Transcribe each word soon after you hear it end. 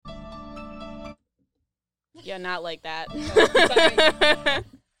Yeah, not like that.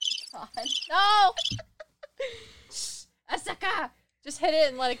 God. No! Asaka! Just hit it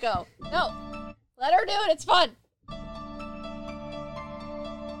and let it go. No! Let her do it, it's fun!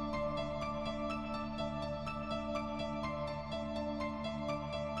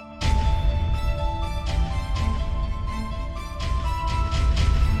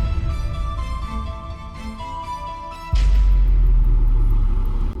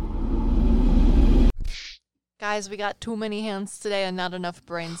 Guys, we got too many hands today and not enough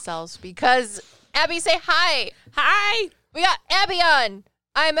brain cells because Abby, say hi. Hi. We got Abby on.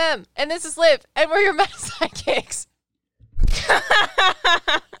 I'm Em, and this is Liv, and we're your meta sidekicks.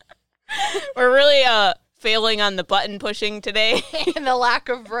 We're really failing on the button pushing today. And the lack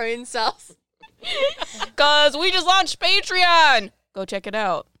of brain cells. Because we just launched Patreon. Go check it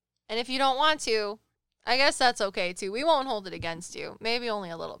out. And if you don't want to, I guess that's okay too. We won't hold it against you. Maybe only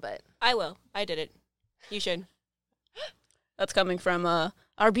a little bit. I will. I did it. You should. That's coming from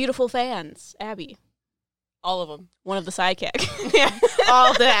our beautiful fans, Abby. All of them. One of the sidekicks.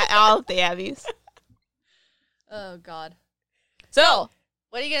 all of the Abbies. Oh, God. So,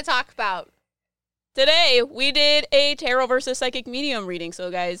 what are you going to talk about? Today, we did a tarot versus psychic medium reading. So,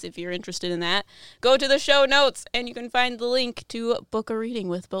 guys, if you're interested in that, go to the show notes, and you can find the link to book a reading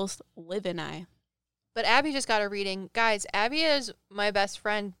with both Liv and I. But Abby just got a reading. Guys, Abby is my best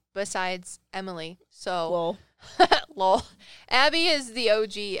friend besides Emily. So, Lol. lol. Abby is the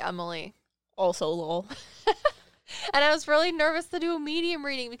OG Emily. Also lol. And I was really nervous to do a medium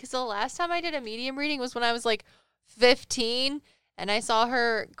reading because the last time I did a medium reading was when I was like 15. And I saw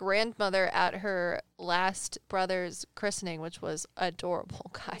her grandmother at her last brother's christening, which was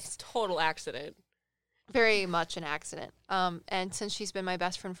adorable, guys. Total accident. Very much an accident. And since she's been my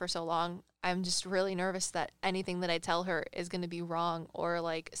best friend for so long, I'm just really nervous that anything that I tell her is going to be wrong or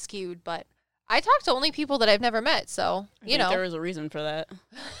like skewed. But I talk to only people that I've never met, so you know there was a reason for that.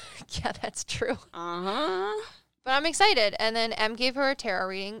 Yeah, that's true. Uh-huh. But I'm excited. And then Em gave her a tarot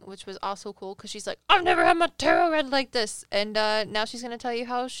reading, which was also cool because she's like, I've never had my tarot read like this. And now she's going to tell you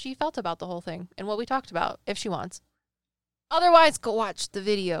how she felt about the whole thing and what we talked about if she wants. Otherwise, go watch the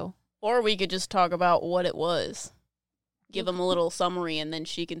video. Or we could just talk about what it was. Give them a little summary, and then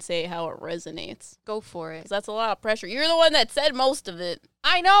she can say how it resonates. Go for it. 'Cause that's a lot of pressure. You're the one that said most of it.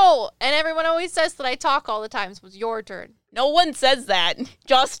 I know. And everyone always says that I talk all the time, so it was your turn. No one says that.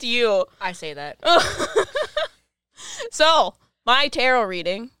 Just you. I say that. So, my tarot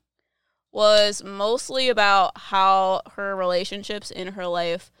reading was mostly about how her relationships in her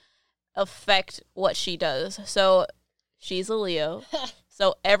life affect what she does. So, she's a Leo.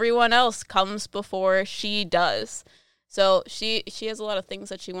 So, everyone else comes before she does. So, she has a lot of things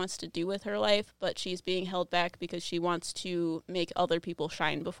that she wants to do with her life, but she's being held back because she wants to make other people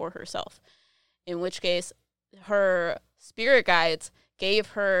shine before herself. In which case, her spirit guides gave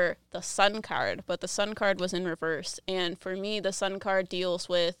her the Sun card, but the Sun card was in reverse. And for me, the Sun card deals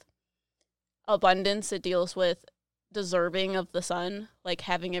with abundance. It deals with deserving of the sun, like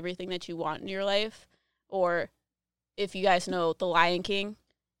having everything that you want in your life. Or if you guys know The Lion King,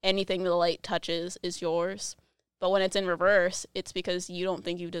 anything the light touches is yours. But when it's in reverse, it's because you don't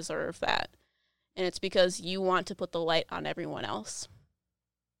think you deserve that. And it's because you want to put the light on everyone else.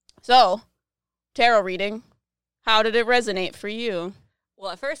 So, tarot reading, how did it resonate for you? Well,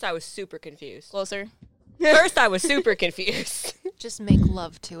 at first I was super confused. Closer. First I was super confused. Just make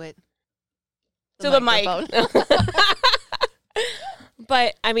love to it. To the mic.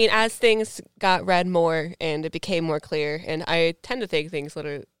 But, I mean, as things got read more and it became more clear, and I tend to take things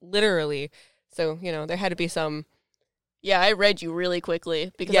literally, so, you know, there had to be some... Yeah, I read you really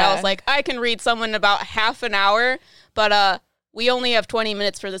quickly because I was like, I can read someone in about half an hour, but we only have 20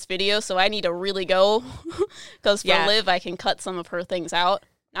 minutes for this video, so I need to really go because for Liv, I can cut some of her things out.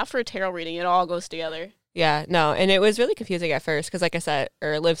 Not for a tarot reading, it all goes together. Yeah, no, and it was really confusing at first because like I said,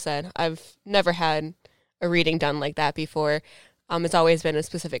 or Liv said, I've never had a reading done like that before. It's always been a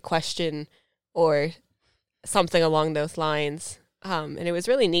specific question or something along those lines. And it was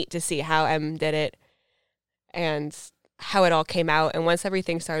really neat to see how Em did it and how it all came out. And once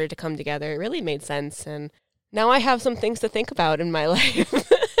everything started to come together, it really made sense. And now I have some things to think about in my life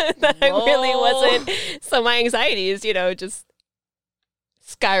that I really wasn't. So my anxieties, you know, just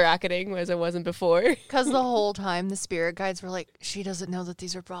skyrocketing as it wasn't before. Because the whole time the spirit guides were like, she doesn't know that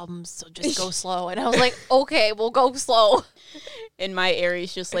these are problems, so just go slow. And I was like, okay, we'll go slow. And my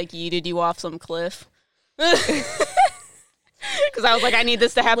Aries just like yeeted you off some cliff. Because I was like, I need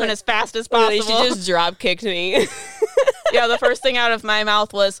this to happen as fast as possible. She just drop kicked me. Yeah, the first thing out of my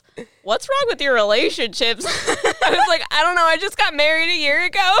mouth was, what's wrong with your relationships? I was like, I don't know. I just got married a year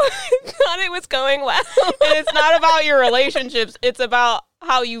ago. Thought it was going well. And it's not about your relationships. It's about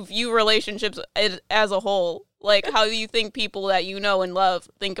how you view relationships as a whole. Like, how you think people that you know and love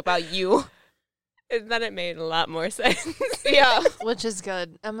think about you. And then it made a lot more sense. Yeah. Which is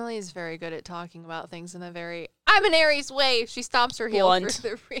good. Emily's very good at talking about things in a very, I'm an Aries way. She stomps her heel Blunt.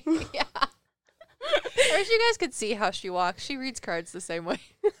 through the ring. Yeah. I wish you guys could see how she walks. She reads cards the same way.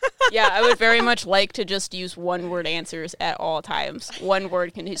 Yeah, I would very much like to just use one-word answers at all times. One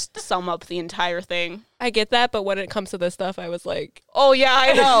word can just sum up the entire thing. I get that, but when it comes to this stuff, I was like, Oh, yeah,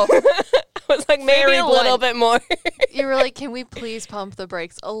 I know. I was like, maybe Very a little blunt. bit more. You were like, can we please pump the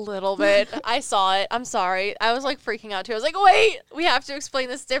brakes a little bit? I saw it. I'm sorry. I was like freaking out too. I was like, wait, we have to explain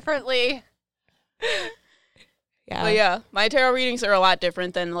this differently. Yeah. But yeah, my tarot readings are a lot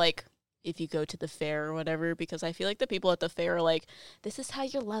different than, like, if you go to the fair or whatever, because I feel like the people at the fair are like, this is how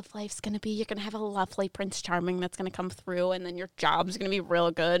your love life's going to be. You're going to have a lovely Prince Charming that's going to come through, and then your job's going to be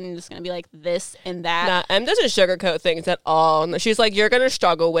real good, and it's going to be like this and that. Nah, Em doesn't sugarcoat things at all. She's like, you're going to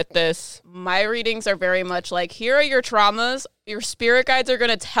struggle with this. My readings are very much like, here are your traumas. Your spirit guides are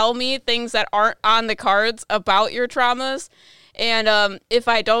going to tell me things that aren't on the cards about your traumas. And if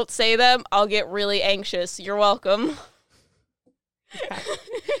I don't say them, I'll get really anxious. You're welcome.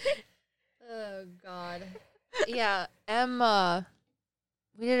 Oh, God. Yeah, Emma.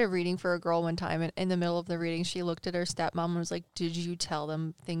 We did a reading for a girl one time, and in the middle of the reading, she looked at her stepmom and was like, did you tell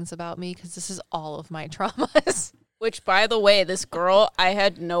them things about me? Because this is all of my traumas. Which, by the way, this girl, I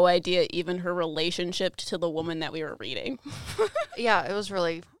had no idea even her relationship to the woman that we were reading. Yeah, it was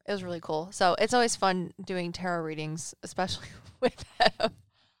really cool. So it's always fun doing tarot readings, especially with them.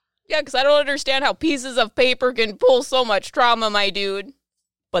 Yeah, because I don't understand how pieces of paper can pull so much trauma, my dude.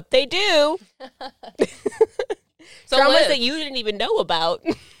 But they do. So Traumas live. that you didn't even know about.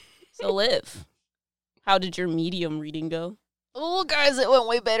 So live. How did your medium reading go? Oh, guys, it went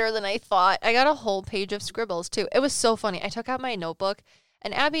way better than I thought. I got a whole page of scribbles, too. It was so funny. I took out my notebook,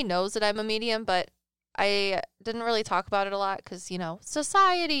 and Abby knows that I'm a medium, but I didn't really talk about it a lot because,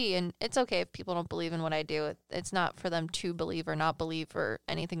 society, and it's okay if people don't believe in what I do. It's not for them to believe or not believe or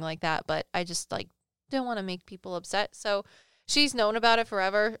anything like that, but I just, didn't want to make people upset. So she's known about it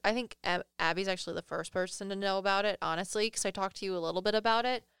forever. I think Abby's actually the first person to know about it, honestly, because I talked to you a little bit about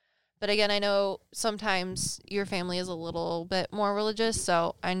it. But again, I know sometimes your family is a little bit more religious,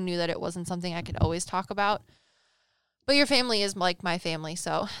 so I knew that it wasn't something I could always talk about. But your family is like my family,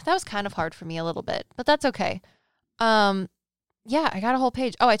 so that was kind of hard for me a little bit, but that's okay. Yeah, I got a whole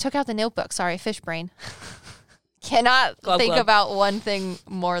page. Oh, I took out the notebook. Sorry, fish brain. Cannot think about one thing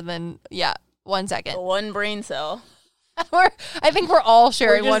more than, 1 second. One brain cell. I think we're all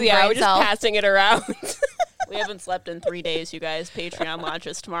sharing one brain we're cell. just passing it around. We haven't slept in 3 days, you guys. Patreon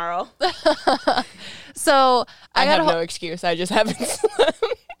launches tomorrow. So I have no excuse. I just haven't slept.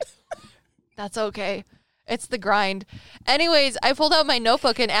 That's okay. It's the grind. Anyways, I pulled out my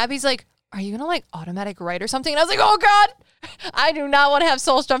notebook and Abby's like, are you going to automatic write or something? And I was like, oh God, I do not want to have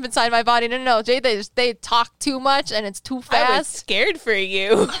souls jump inside my body. No, Jay, they talk too much and it's too fast. I was scared for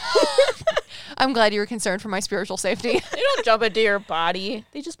you. I'm glad you were concerned for my spiritual safety. They don't jump into your body.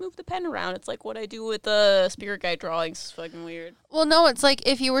 They just move the pen around. It's like what I do with the spirit guide drawings. It's fucking weird. Well, no, it's like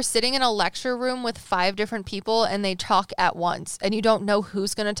if you were sitting in a lecture room with 5 different people and they talk at once and you don't know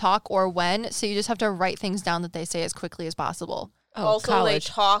who's going to talk or when, so you just have to write things down that they say as quickly as possible. Oh, also, college.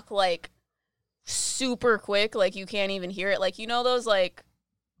 they talk super quick, you can't even hear it. Those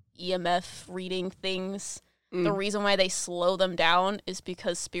EMF reading things. The reason why they slow them down is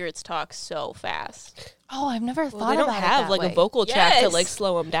because spirits talk so fast. Oh, I've never thought about it they don't have that way. a vocal track to Yes.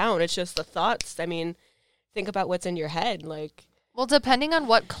 slow them down. It's just the thoughts. I mean, think about what's in your head. Well, depending on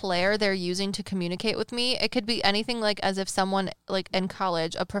what clair they're using to communicate with me, it could be anything as if someone in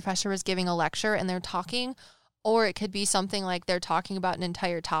college, a professor is giving a lecture and they're talking, or it could be something like they're talking about an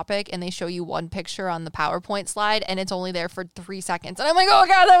entire topic and they show you one picture on the PowerPoint slide and it's only there for 3 seconds. And I'm like, oh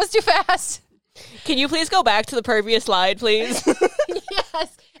God, that was too fast. Can you please go back to the previous slide, please?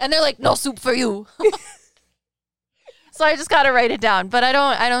 Yes. And they're like, no soup for you. So I just got to write it down. But I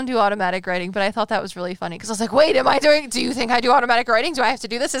don't do automatic writing, but I thought that was really funny because I was like, wait, do you think I do automatic writing? Do I have to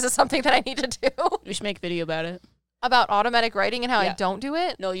do this? Is it something that I need to do? You should make a video about it. About automatic writing and how I Yeah. don't do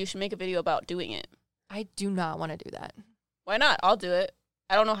it? No, you should make a video about doing it. I do not want to do that. Why not? I'll do it.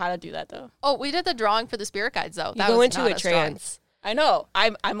 I don't know how to do that, though. Oh, we did the drawing for the spirit guides, though. You go into a trance. I know.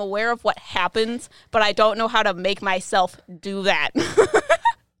 I'm aware of what happens, but I don't know how to make myself do that.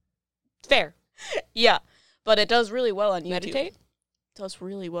 Fair. Yeah, but it does really well on YouTube. Meditate? It does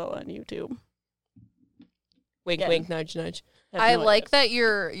really well on YouTube. Wink, Yeah. wink, nudge, nudge. Have I no like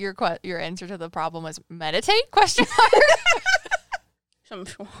idea. that your answer to the problem was meditate? Question mark. Some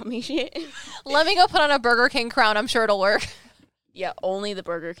swami shit. Let me go put on a Burger King crown. I'm sure it'll work. Yeah, only the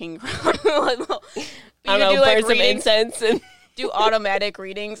Burger King crown. I don't I don't know, burn some incense and do automatic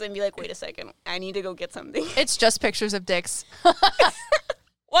readings and be like, wait a second, I need to go get something. It's just pictures of dicks.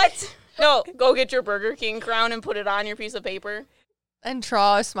 What? No, go get your Burger King crown and put it on your piece of paper. And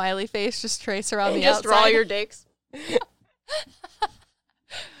draw a smiley face, just trace around And the just outside. draw your dicks.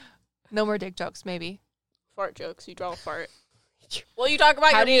 No more dick jokes, maybe. Fart jokes. You draw a fart. Well, you talk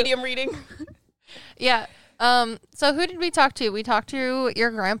about How your do you- medium reading. Yeah. So who did we talk to? We talked to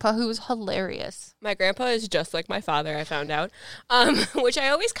your grandpa, who was hilarious. my grandpa is just like my father, I found out, which I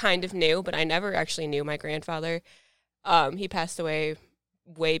always kind of knew, but I never actually knew my grandfather. He passed away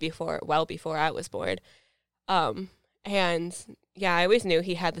well before I was born. And yeah, I always knew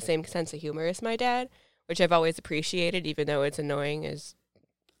he had the same sense of humor as my dad, which I've always appreciated, even though it's annoying as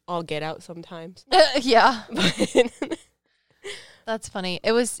all get out sometimes. Yeah. But That's funny.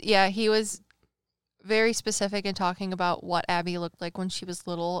 He was very specific in talking about what Abby looked like when she was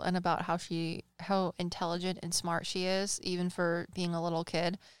little and about how intelligent and smart she is, even for being a little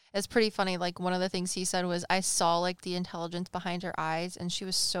kid. It's pretty funny. Like, one of the things he said was, I saw, like, the intelligence behind her eyes, and she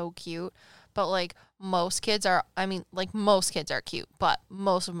was so cute. But, like, most kids are cute, but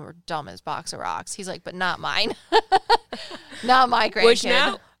most of them are dumb as box of rocks. He's like, but not mine. Not my grandkid. which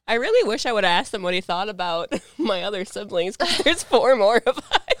now, I really wish I would have asked him what he thought about my other siblings, because there's 4 more of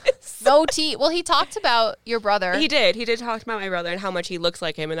us. No tea. Well, he talked about your brother. He did talk about my brother and how much he looks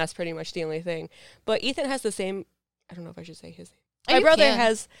like him, and that's pretty much the only thing. But Ethan has the same, I don't know if I should say his name. Oh, My you brother can.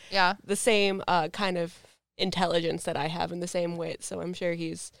 has Yeah. the same kind of intelligence that I have and the same wit, so I'm sure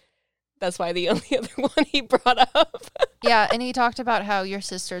that's why the only other one he brought up. Yeah, and he talked about how your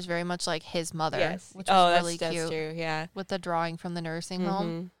sister is very much like his mother, which was really that's cute. true, yeah. With the drawing from the nursing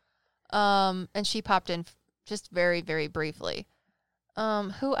home. Mhm. And she popped in just very, very briefly.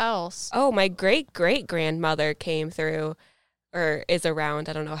 Who else? Oh, my great-great-grandmother came through, or is around,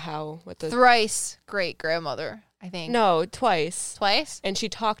 I don't know Thrice great grandmother, I think. No, twice. Twice? And she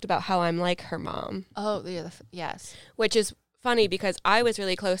talked about how I'm like her mom. Oh, yeah, yes. Which is funny because I was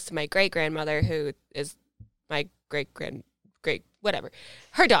really close to my great-grandmother, who is my whatever,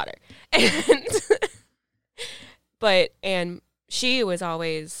 her daughter. And she was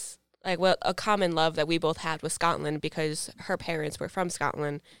always, like, well, a common love that we both had was Scotland, because her parents were from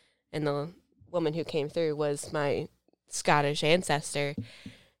Scotland, and the woman who came through was my Scottish ancestor.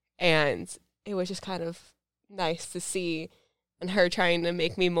 And it was just kind of nice to see, and her trying to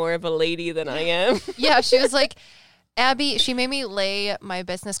make me more of a lady than I am. Yeah, she was like, Abby, she made me lay my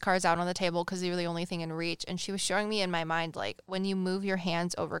business cards out on the table because they were the only thing in reach. And she was showing me in my mind, like, when you move your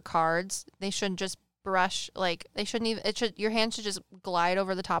hands over cards, they shouldn't just brush, like, they shouldn't even, your hands should just glide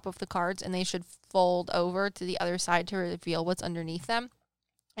over the top of the cards, and they should fold over to the other side to reveal what's underneath them.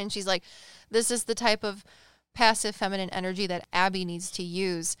 And she's like, this is the type of passive feminine energy that Abby needs to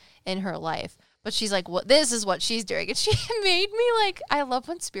use in her life. But she's like, well, this is what she's doing. And she made me, like, I love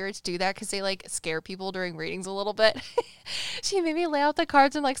when spirits do that because they, like, scare people during readings a little bit. She made me lay out the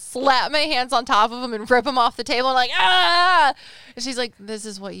cards and, like, slap my hands on top of them and rip them off the table and, like, ah! And she's like, this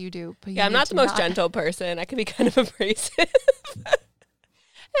is what you do. But you I'm need not to the most gentle person. I can be kind of abrasive. It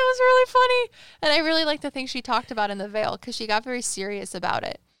was really funny. And I really like the things she talked about in the veil because she got very serious about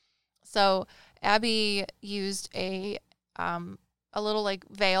it. So Abby used a little, like,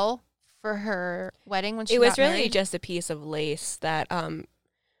 veil for her wedding when she got It was really married. just a piece of lace that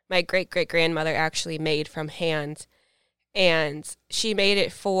my great-great-grandmother actually made from hand. And she made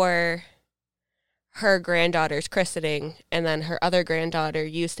it for her granddaughter's christening, and then her other granddaughter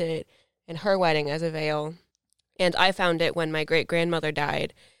used it in her wedding as a veil. And I found it when my great-grandmother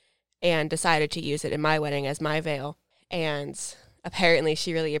died and decided to use it in my wedding as my veil. And apparently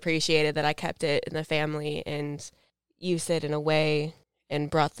she really appreciated that I kept it in the family and used it in a way and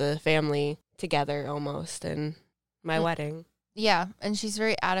brought the family together almost in my wedding. Yeah, and she's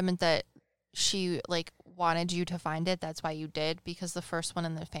very adamant that she, like, wanted you to find it. That's why you did, because the first one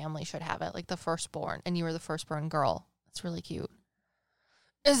in the family should have it, like the firstborn, and you were the firstborn girl. It's really cute.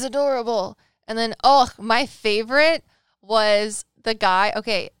 It's adorable. And then, my favorite was the guy.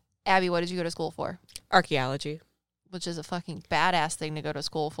 Okay, Abby, what did you go to school for? Archaeology. Which is a fucking badass thing to go to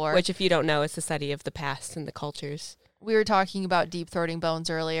school for. Which, if you don't know, is the study of the past and the cultures. We were talking about deep throating bones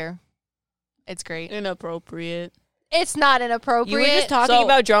earlier. It's great. Inappropriate. It's not inappropriate. You were just talking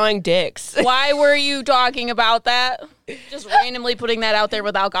about drawing dicks. Why were you talking about that? Just randomly putting that out there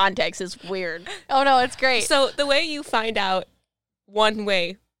without context is weird. Oh, no, it's great. So the way you find out, one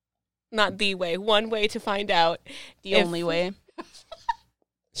way not the way, one way to find out. The only way.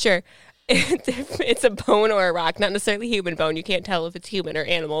 Sure. If it's a bone or a rock, not necessarily human bone. You can't tell if it's human or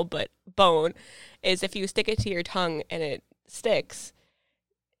animal, but bone is if you stick it to your tongue and it sticks,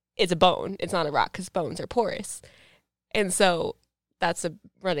 it's a bone. It's not a rock because bones are porous. And so that's a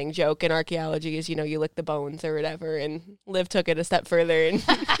running joke in archaeology is, you lick the bones or whatever. And Liv took it a step further and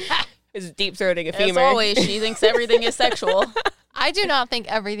is deep-throating a femur. As always, she thinks everything is sexual. I do not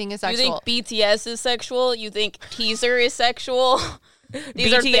think everything is sexual. You think BTS is sexual? You think teaser is sexual?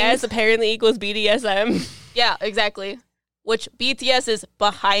 These are BTS things. apparently equals BDSM. Yeah, exactly. Which BTS is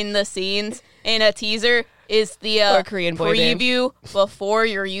behind the scenes, and a teaser is the Or Korean boy band. preview before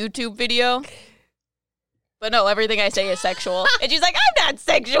your YouTube video. But no, everything I say is sexual. And she's like, I'm not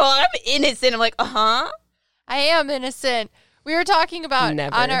sexual. I'm innocent. I'm like, uh-huh. I am innocent. We were talking about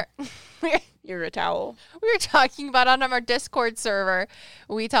Never. on our You're a towel. we were talking about on our Discord server.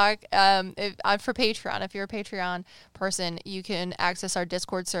 We talk for Patreon. If you're a Patreon person, you can access our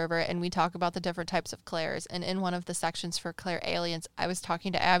Discord server, and we talk about the different types of Claires. And in one of the sections for Claire Aliens, I was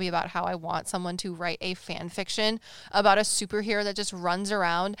talking to Abby about how I want someone to write a fan fiction about a superhero that just runs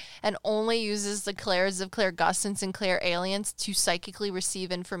around and only uses the Claires of Claire Gustance and Claire Aliens to psychically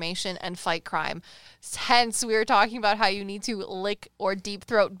receive information and fight crime. Hence, we were talking about how you need to lick or deep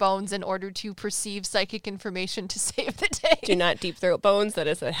throat bones in order to perceive psychic information to save the day. Do not deep throat bones. That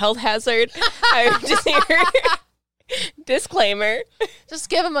is a health hazard. I just hear disclaimer. Just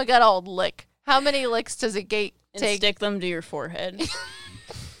give him a good old lick. How many licks does a gate And take? stick them to your forehead.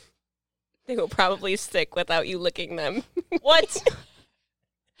 They will probably stick without you licking them. What?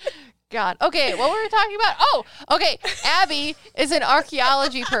 God. Okay, what were we talking about? Oh, okay. Abby is an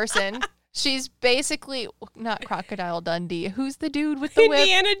archaeology person. She's basically not Crocodile Dundee. Who's the dude with the whip?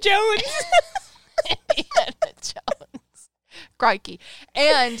 Indiana Jones. Indiana Jones. Crikey.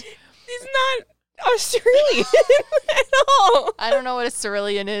 And He's not Australian at all. I don't know what a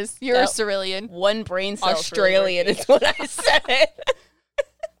cerulean is. You're a Nope. cerulean. One brain cell. Australian is what I said.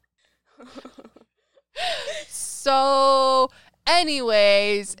 So,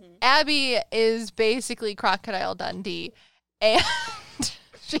 anyways, Abby is basically Crocodile Dundee, and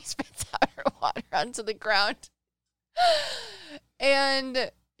she spits out her water onto the ground.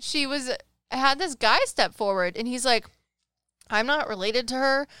 And had this guy step forward, and he's like, I'm not related to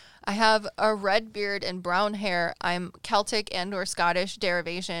her. I have a red beard and brown hair. I'm Celtic and or Scottish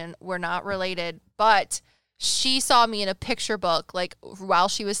derivation. We're not related, but she saw me in a picture book, like, while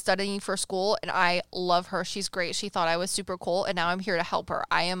she was studying for school, and I love her. She's great. She thought I was super cool, and now I'm here to help her.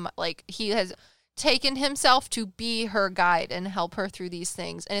 I am, like, he has taken himself to be her guide and help her through these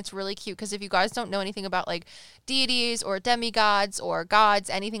things, and it's really cute, because if you guys don't know anything about, like, deities or demigods or gods,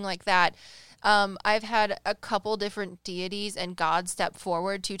 anything like that, I've had a couple different deities and gods step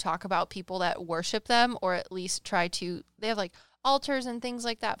forward to talk about people that worship them, or at least they have, like, altars and things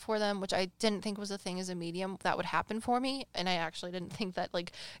like that for them, which I didn't think was a thing as a medium that would happen for me. And I actually didn't think that,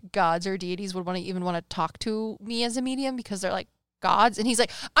 like, gods or deities would want to talk to me as a medium, because they're like gods. And he's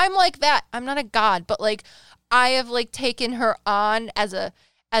like, I'm like that. I'm not a god, but, like, I have, like, taken her on as a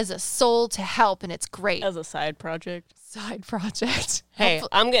soul to help, and it's great. As a side project. Side project. Hey,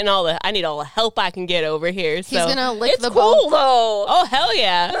 I need all the help I can get over here. So He's gonna lick It's the cool bones. though. Oh hell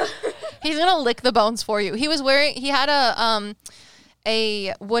yeah. He's gonna lick the bones for you. He had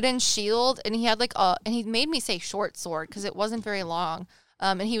a wooden shield, and he had and he made me say short sword because it wasn't very long.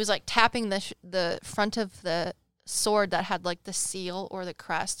 And he was, like, tapping the front of the sword that had, like, the seal or the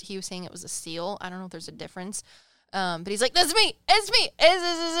crest. He was saying it was a seal. I don't know if there's a difference. But he's like, "That's me. It's me.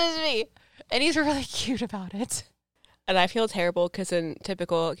 It's me." And he's really cute about it. And I feel terrible because in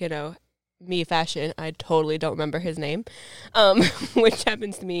typical, me fashion, I totally don't remember his name, which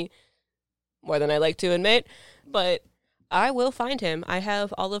happens to me more than I like to admit. But I will find him. I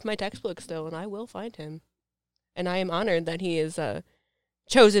have all of my textbooks still, and I will find him. And I am honored that he has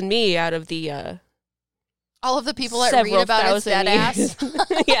chosen me out of the All of the people that read about his dead ass.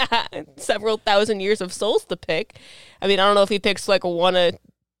 Yeah, several thousand years of souls to pick. I mean, I don't know if he picks, like, one a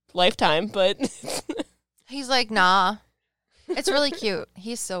lifetime, but He's like, nah. It's really cute.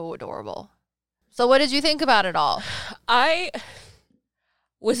 He's so adorable. So what did you think about it all? I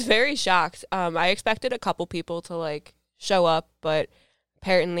was very shocked. I expected a couple people to, like, show up, but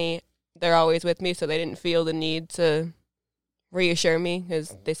apparently they're always with me, so they didn't feel the need to reassure me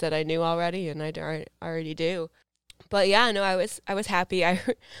because they said I knew already, and I already do. But yeah, no, I was happy. I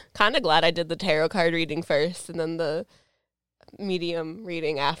kind of glad I did the tarot card reading first and then the medium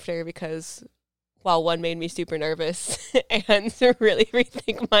reading after, because while one made me super nervous and to really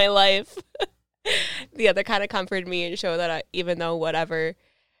rethink my life, the other kind of comforted me and showed that even though whatever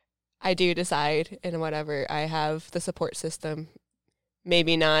I do decide in whatever I have the support system.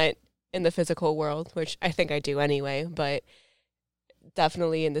 Maybe not in the physical world, which I think I do anyway, but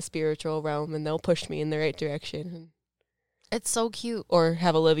definitely in the spiritual realm, and they'll push me in the right direction. It's so cute. Or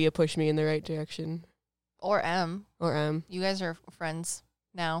have Olivia push me in the right direction. Or M. Or M. You guys are friends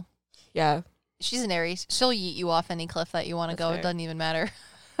now. Yeah. She's an Aries. She'll yeet you off any cliff that you want to go. Fair. It doesn't even matter.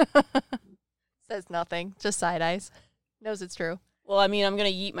 Says nothing. Just side eyes. Knows it's true. Well, I mean, I'm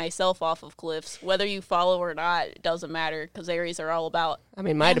going to yeet myself off of cliffs. Whether you follow or not, it doesn't matter, because Aries are all about... I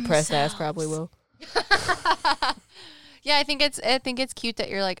mean, my depressed ass probably will. Yeah, I think it's cute that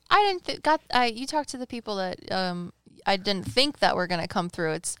you're like, I didn't you talked to the people that I didn't think that were going to come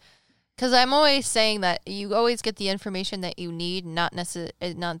through. It's because I'm always saying that you always get the information that you need, not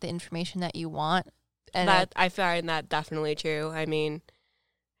the information that you want. And I find that definitely true. I mean,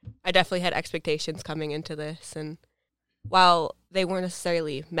 I definitely had expectations coming into this, and while they weren't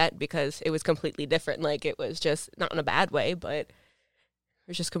necessarily met because it was completely different, like it was just not in a bad way, but it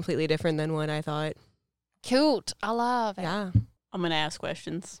was just completely different than what I thought. Cute. I love it. Yeah. I'm going to ask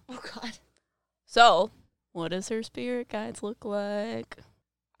questions. Oh, God. So, what does her spirit guides look like?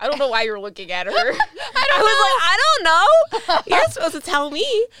 I don't know why you're looking at her. I don't know. You're supposed to tell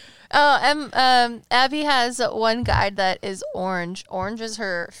me. Abby has one guide that is orange. Orange is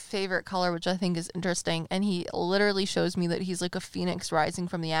her favorite color, which I think is interesting. And he literally shows me that he's like a phoenix rising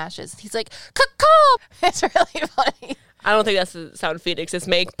from the ashes. He's like, caw. It's really funny. I don't think that's the sound phoenixes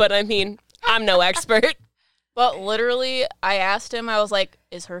make, but I mean, I'm no expert. But literally, I asked him, I was like,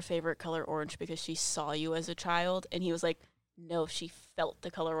 is her favorite color orange because she saw you as a child? And he was like, no, she felt the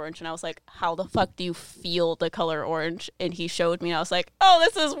color orange. And I was like, how the fuck do you feel the color orange? And he showed me, and I was like, oh,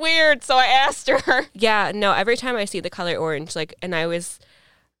 this is weird. So I asked her. Yeah, no, every time I see the color orange, like, and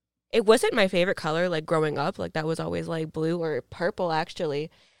it wasn't my favorite color, like, growing up. Like, that was always, like, blue or purple,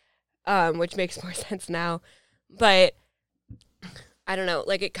 actually, which makes more sense now. But I don't know,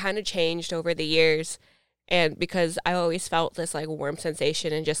 like, it kind of changed over the years. And because I always felt this, like, warm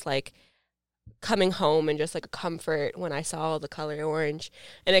sensation and just, like, coming home and just, like, a comfort when I saw the color orange.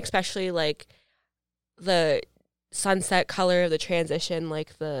 And especially, like, the sunset color of the transition,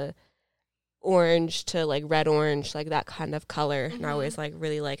 like, the orange to, like, red-orange, like, that kind of color. Mm-hmm. And I always, like,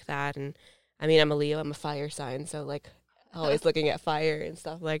 really like that. And, I mean, I'm a Leo. I'm a fire sign. So, like, always looking at fire and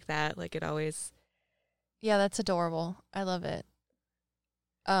stuff like that. Like, it always... Yeah, that's adorable. I love it.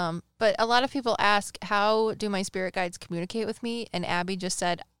 But a lot of people ask, how do my spirit guides communicate with me? And Abby just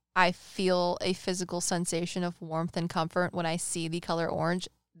said, I feel a physical sensation of warmth and comfort when I see the color orange.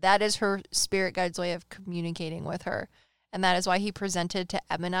 That is her spirit guide's way of communicating with her. And that is why he presented to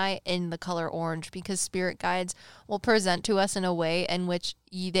Em and I in the color orange, because spirit guides will present to us in a way in which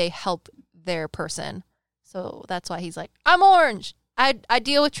they help their person. So that's why he's like, I'm orange. I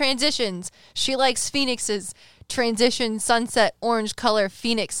deal with transitions. She likes phoenixes. Transition, sunset, orange color,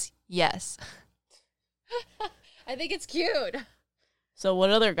 phoenix. Yes. I think it's cute. So what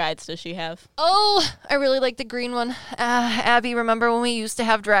other guides does she have? Oh, I really like the green one. Abby, remember when we used to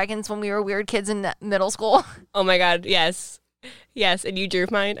have dragons when we were weird kids in middle school? Oh my God, yes. Yes, and you drew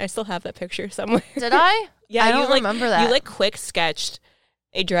mine. I still have that picture somewhere. Did I? Yeah, I don't remember that. You, like, quick sketched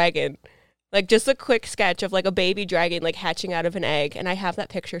a dragon. Like, just a quick sketch of, like, a baby dragon, like, hatching out of an egg. And I have that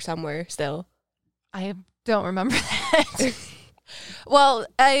picture somewhere still. I don't remember that. Well,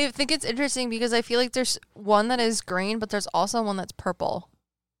 I think it's interesting because I feel like there's one that is green, but there's also one that's purple.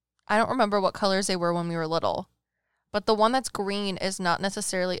 I don't remember what colors they were when we were little. But the one that's green is not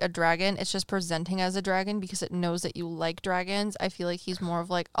necessarily a dragon. It's just presenting as a dragon because it knows that you like dragons. I feel like he's more of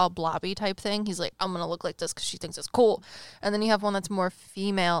like a blobby type thing. He's like, I'm going to look like this because she thinks it's cool. And then you have one that's more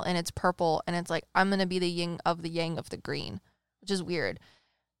female and it's purple. And it's like, I'm going to be the yin of the yang of the green, which is weird.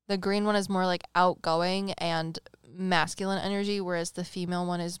 The green one is more like outgoing and masculine energy, whereas the female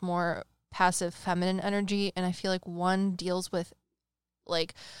one is more passive feminine energy. And I feel like one deals with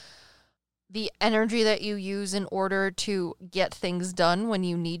like the energy that you use in order to get things done when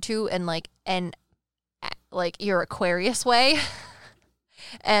you need to, and like your Aquarius way.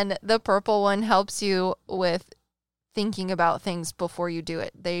 And the purple one helps you with thinking about things before you do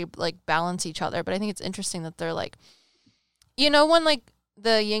it. They like balance each other. But I think it's interesting that they're like, you know, when like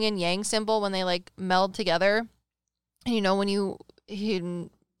the yin and yang symbol, when they like meld together, and you know, when you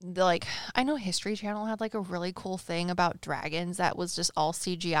like, I know History Channel had like a really cool thing about dragons that was just all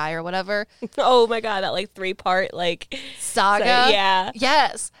CGI or whatever. Oh my God, that like 3-part like saga. Yeah.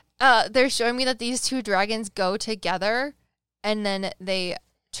 Yes. They're showing me that these two dragons go together and then they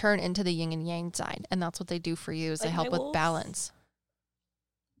turn into the yin and yang sign. And that's what they do for you, is like they help with wolves? Balance.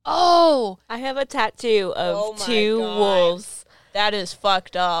 Oh, I have a tattoo of Oh my 2 God. wolves That is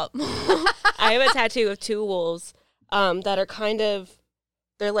fucked up. I have a tattoo of 2 wolves that are kind of,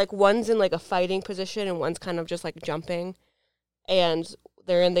 they're like, one's in like a fighting position and one's kind of just like jumping. And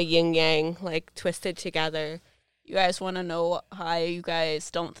they're in the yin-yang, like twisted together. You guys want to know how you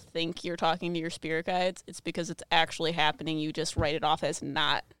guys don't think you're talking to your spirit guides? It's because it's actually happening. You just write it off as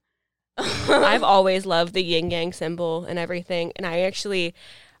not. I've always loved the yin-yang symbol and everything. And I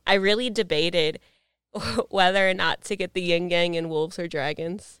really debated whether or not to get the yin-yang in wolves or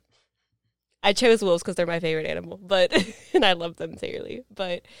dragons. I chose wolves because they're my favorite animal, but and I love them dearly.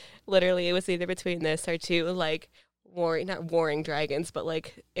 But literally, it was either between this or 2, like, not warring dragons, but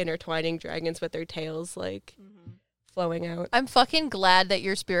like intertwining dragons with their tails, like flowing out. I'm fucking glad that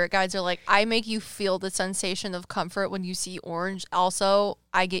your spirit guides are like, I make you feel the sensation of comfort when you see orange. Also,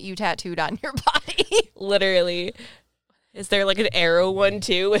 I get you tattooed on your body. Literally. Is there like an arrow one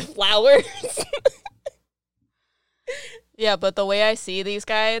too with flowers? Yeah, but the way I see these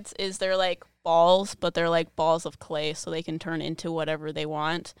guides is they're like balls, but they're like balls of clay, so they can turn into whatever they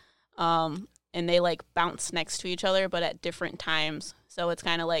want. And they like bounce next to each other, but at different times. So it's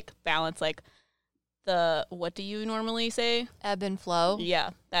kind of like balance, like what do you normally say? Ebb and flow.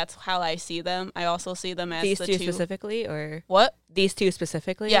 Yeah, that's how I see them. I also see them as These the 2 specifically, or what? These 2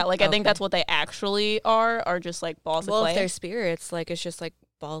 specifically? Yeah, like I think that's what they actually are just like balls of clay. Well, if they're spirits, like it's just like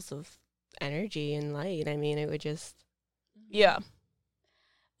balls of energy and light. I mean, it would just... Yeah.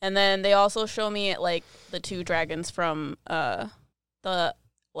 And then they also show me like the 2 dragons from the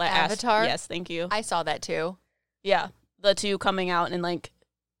Avatar? Yes, thank you. I saw that too. Yeah, the 2 coming out and like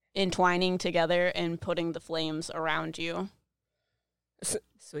entwining together and putting the flames around you.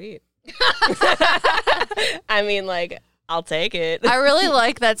 Sweet. I mean, like, I'll take it. I really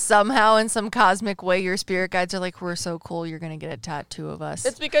like that somehow in some cosmic way your spirit guides are like, we're so cool, you're going to get a tattoo of us.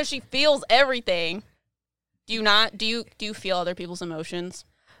 It's because she feels everything. Do you not? Do you feel other people's emotions?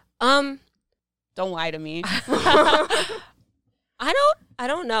 Don't lie to me. I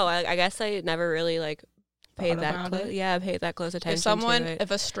don't know. I guess I never really like paid that close attention to it.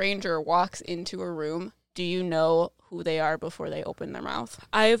 If a stranger walks into a room, do you know who they are before they open their mouth?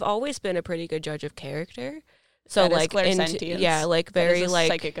 I've always been a pretty good judge of character. So that like clairsentience. like very like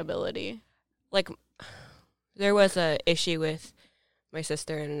psychic ability. Like there was a issue with my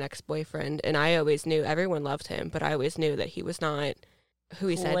sister and an ex-boyfriend, and I always knew everyone loved him, but I always knew that he was not who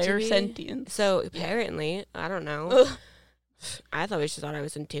he said to be. Clairsentience. So apparently, I don't know. Ugh. I always just thought I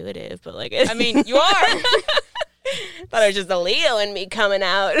was intuitive, but like I mean, you are. Thought it was just a Leo in me coming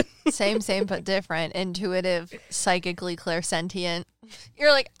out. Same, but different. Intuitive, psychically clairsentient.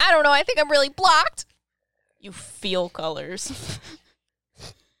 You're like, I don't know, I think I'm really blocked. You feel colors.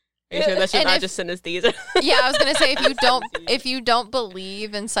 Are you sure that's not just synesthesia? Yeah, I was gonna say if you don't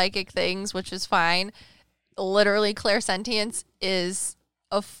believe in psychic things, which is fine, literally clairsentience is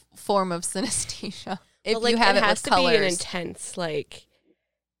a form of synesthesia. If but, like, you have it has with to colors. be an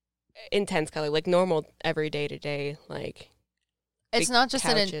intense color, like normal every day to day, like it's not just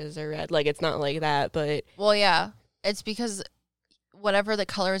couches are red. Like it's not like that, but well, yeah, it's because whatever the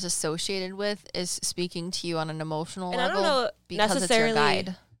color is associated with is speaking to you on an emotional and level. I don't know because necessarily it's your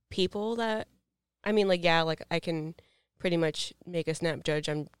guide. People that I mean, like yeah, like I can pretty much make a snap judge.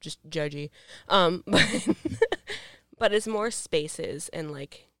 I'm just judgy, but it's more spaces and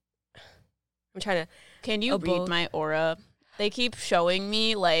like I'm trying to. Can you read my aura? They keep showing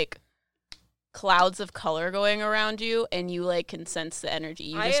me like clouds of color going around you, and you like can sense the energy.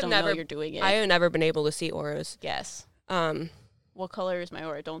 You just don't know you're doing it. I have never been able to see auras. Yes. What color is my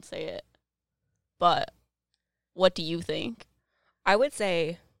aura? Don't say it. But what do you think? I would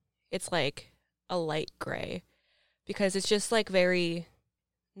say it's like a light gray because it's just like very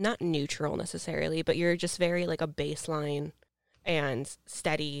not neutral necessarily, but you're just very like a baseline and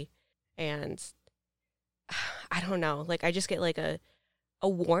steady and I don't know. Like I just get like a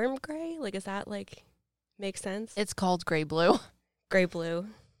warm gray. Like is that like make sense? It's called gray blue. Gray blue.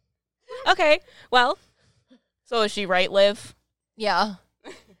 Okay. Well, so is she right, Liv? Yeah.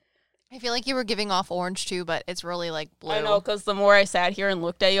 I feel like you were giving off orange too, but it's really like blue. I know, because the more I sat here and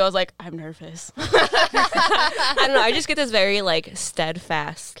looked at you, I was like, I'm nervous. I don't know. I just get this very like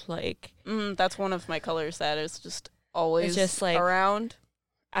steadfast, like. That's one of my colors that is just always just like around.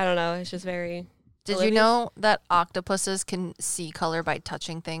 I don't know. It's just very. Did you know that octopuses can see color by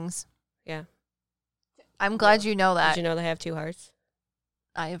touching things? Yeah. I'm glad you know that. Did you know they have 2 hearts?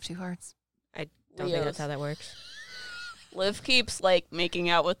 I have 2 hearts. I don't think that's how that works. Liv keeps like making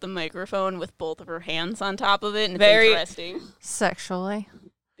out with the microphone with both of her hands on top of it, and it's very interesting. Sexually.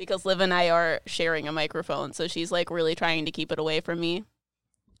 Because Liv and I are sharing a microphone, so she's like really trying to keep it away from me.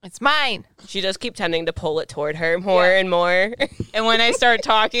 It's mine. She just keep tending to pull it toward her more and more. And when I start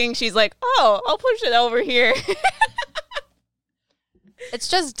talking, she's like, oh, I'll push it over here. It's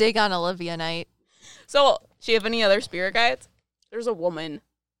just dig on Olivia night. So, do you have any other spirit guides? There's a woman.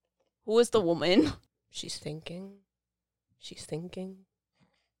 Who is the woman? She's thinking. She's thinking.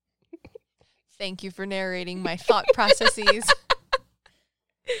 Thank you for narrating my thought processes.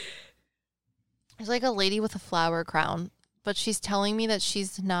 There's like a lady with a flower crown, but she's telling me that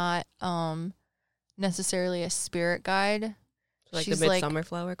she's not necessarily a spirit guide. Like she's the midsummer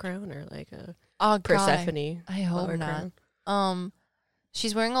flower crown or like a oh, Persephone. I hope flower not. Crown.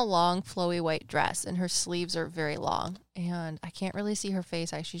 She's wearing a long, flowy white dress, and her sleeves are very long. And I can't really see her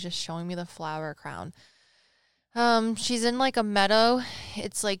face. She's just showing me the flower crown. She's in like a meadow.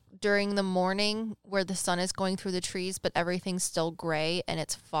 It's like during the morning where the sun is going through the trees, but everything's still gray and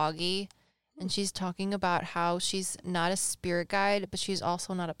it's foggy. And she's talking about how she's not a spirit guide, but she's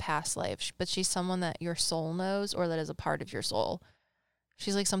also not a past life. But she's someone that your soul knows or that is a part of your soul.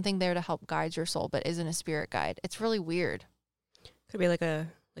 She's like something there to help guide your soul, but isn't a spirit guide. It's really weird. Could be like a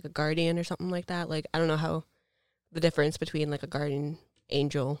guardian or something like that. Like I don't know how the difference between like a guardian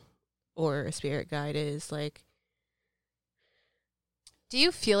angel or a spirit guide is. Like, do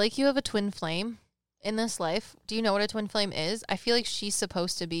you feel like you have a twin flame in this life? Do you know what a twin flame is? I feel like she's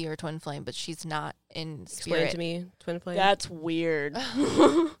supposed to be your twin flame, but she's not in spirit. Explain to me, twin flame. That's weird.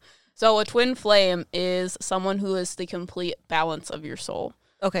 So a twin flame is someone who is the complete balance of your soul.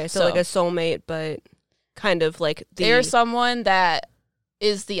 Okay, so like a soulmate, but kind of like they're someone that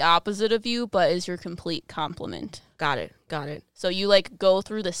is the opposite of you, but is your complete complement. Got it. So you like go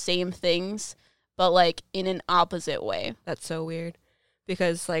through the same things, but like in an opposite way. That's so weird.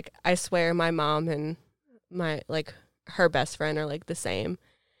 Because, like, I swear my mom and my, like, her best friend are, like, the same.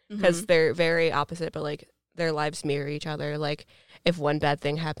 Because they're very opposite, but, like, their lives mirror each other. Like, if one bad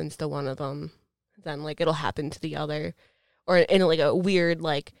thing happens to one of them, then, like, it'll happen to the other. Or in, like, a weird,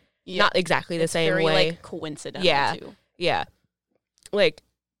 like, not exactly the same very, way. Like, coincidental, too. Yeah. Like,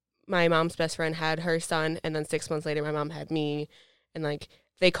 my mom's best friend had her son, and then 6 months later, my mom had me. And, like,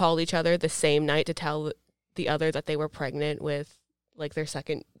 they called each other the same night to tell the other that they were pregnant with, like, their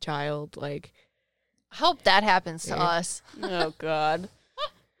second child. Like, I hope that happens to us. Oh God.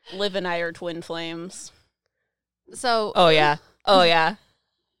 Liv and I are twin flames. So oh yeah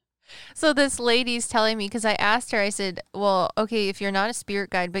so this lady's telling me, because I asked her, I said, well, okay, if you're not a spirit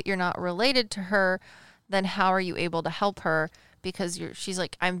guide but you're not related to her, then how are you able to help her? Because she's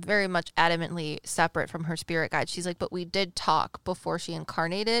like, I'm very much adamantly separate from her spirit guide. She's like, but we did talk before she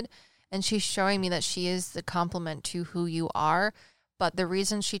incarnated, and she's showing me that she is the complement to who you are. But the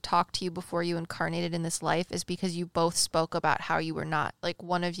reason she talked to you before you incarnated in this life is because you both spoke about how you were not, like,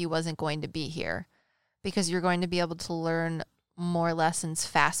 one of you wasn't going to be here because you're going to be able to learn more lessons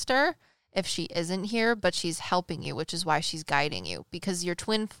faster if she isn't here, but she's helping you, which is why she's guiding you, because your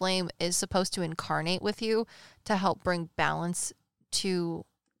twin flame is supposed to incarnate with you to help bring balance to,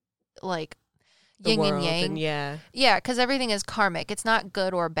 like, the yin and world, yang. and Yeah, because everything is karmic. It's not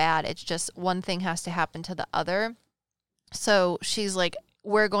good or bad. It's just one thing has to happen to the other. So she's like,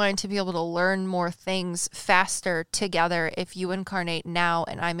 we're going to be able to learn more things faster together if you incarnate now,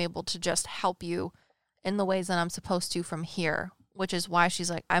 and I'm able to just help you in the ways that I'm supposed to from here, which is why she's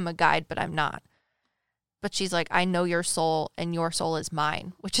like, I'm a guide, but I'm not. But she's like, I know your soul, and your soul is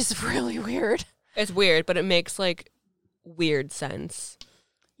mine, which is really weird. It's weird, but it makes, like, weird sense.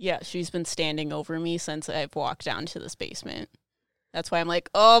 Yeah, she's been standing over me since I've walked down to this basement. That's why I'm like,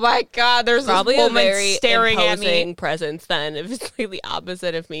 oh my God, there's Probably this a woman very staring at me. imposing presence then. If it's like the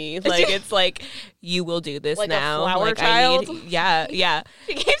opposite of me. Like, it's like, you will do this like now. A flower like, child? Yeah.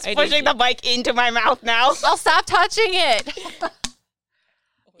 She keeps pushing the mic into my mouth now. I'll stop touching it.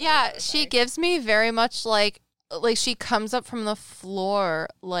 Yeah, she gives me very much like she comes up from the floor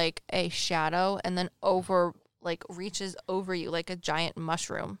like a shadow and then reaches over you like a giant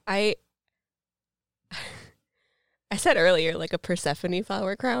mushroom. I said earlier, like, a Persephone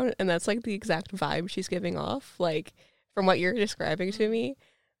flower crown, and that's, like, the exact vibe she's giving off, like, from what you're describing to me.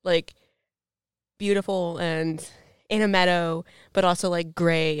 Like, beautiful and in a meadow, but also, like,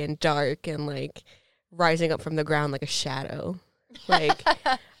 gray and dark and, like, rising up from the ground like a shadow. Like,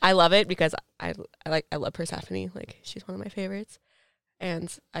 I love it because I love Persephone. Like, she's one of my favorites.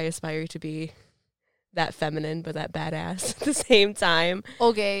 And I aspire to be that feminine, but that badass at the same time.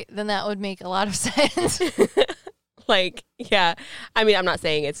 Okay, then that would make a lot of sense. Like, yeah. I mean, I'm not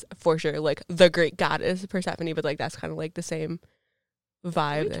saying it's for sure, like, the great goddess Persephone, but, like, that's kind of, like, the same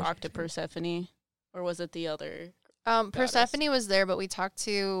vibe. Did we talk to Persephone? Or was it the other? Persephone was there, but we talked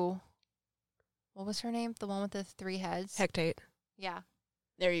to, what was her name? The one with the 3 heads? Hecate. Yeah.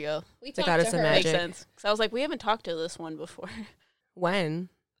 There you go. We The talked goddess to of her. magic. Makes sense. Because I was like, we haven't talked to this one before. When?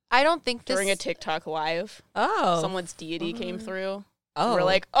 I don't think this... During a TikTok live, Oh. someone's deity came through. Oh. We're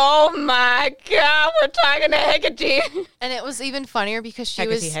like, oh my God, we're talking to Hecate. And it was even funnier because she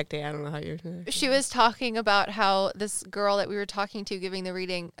Hecate, I don't know how you're... She was talking about how this girl that we were talking to giving the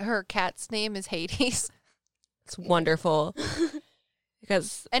reading, her cat's name is Hades. It's wonderful.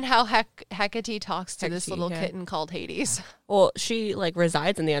 Because, And how Hecate talks to this Hecate, little yeah. kitten called Hades. well, she, like,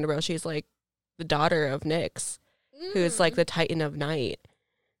 resides in the underworld. She's, like, the daughter of Nyx, who's, like, the Titan of Night.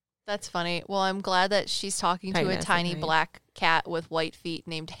 That's funny. Well, I'm glad that she's talking to a Titaness, tiny okay. black cat with white feet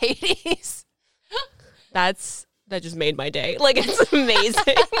named Hades. That just made my day. Like, it's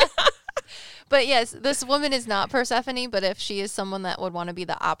amazing. But yes, this woman is not Persephone, but if she is someone that would want to be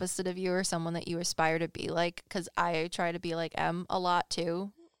the opposite of you or someone that you aspire to be like, because I try to be like M a lot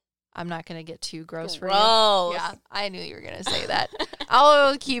too. I'm not going to get too gross for you. Gross. Yeah, I knew you were going to say that.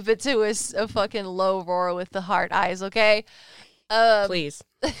 I'll keep it to a fucking low roar with the heart eyes, okay? Please.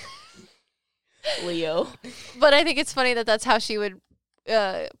 Leo. But I think it's funny that that's how she would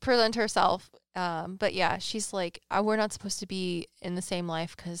present herself. But yeah, she's like, we're not supposed to be in the same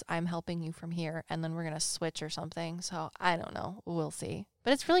life because I'm helping you from here, and then we're going to switch or something. So I don't know. We'll see.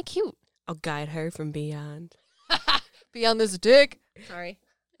 But it's really cute. I'll guide her from beyond. Beyond this dick. Sorry.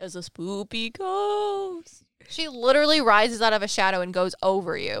 As a spoopy ghost. She literally rises out of a shadow and goes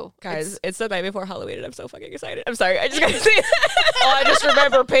over you. Guys, it's the night before Halloween, and I'm so fucking excited. I'm sorry. I just gotta say that. Oh, I just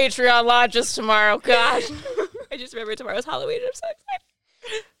remember Patreon launches tomorrow. God. I just remember tomorrow's Halloween, and I'm so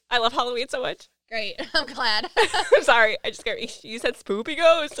excited. I love Halloween so much. Great. I'm glad. I'm sorry. I just got you said spoopy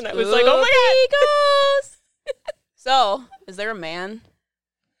ghost, and I was like, oh my god. So, is there a man?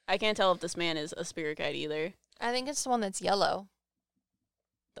 I can't tell if this man is a spirit guide either. I think it's the one that's yellow.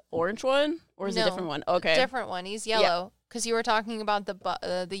 The orange one? Or is it a No. different one? Okay. Different one. He's yellow. Because you were talking about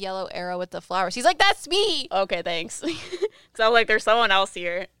the yellow arrow with the flowers. He's like, that's me. Okay, thanks. Because I was like, there's someone else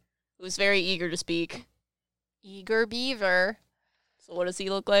here who's very eager to speak. Eager beaver. So what does he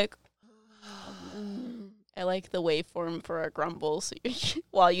look like? I like the waveform for our grumbles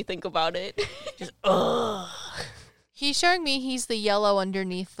while you think about it. Just, ugh. He's showing me he's the yellow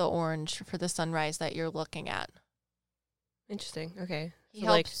underneath the orange for the sunrise that you're looking at. Interesting. Okay. He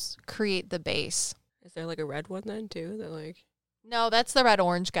So, helps create the base. is there like a red one then too? That like. No, that's the red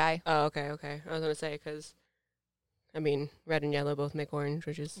orange guy. Oh, okay, okay. I was gonna say because, I mean, red and yellow both make orange,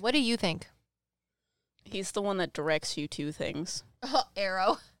 which is. What do you think? He's the one that directs you to things. Oh,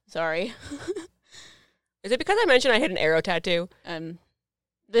 arrow. Sorry. Is it because I mentioned I had an arrow tattoo?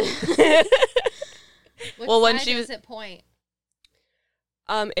 Well, when she was at point.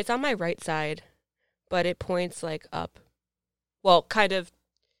 It's on my right side, but it points like up. Well, kind of.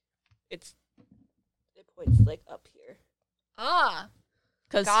 It points like up here. Ah.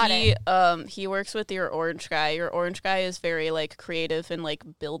 because he works with your orange guy. Your orange guy is very like creative and like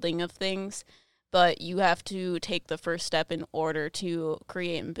building of things, but you have to take the first step in order to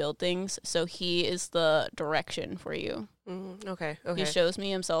create and build things. So he is the direction for you. Okay. He shows me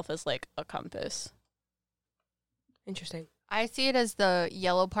himself as like a compass. Interesting. I see it as the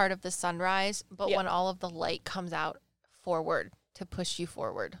yellow part of the sunrise, but Yeah. when all of the light comes out forward to push you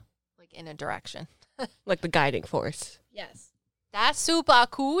forward, like in a direction. Like the guiding force. Yes. That's super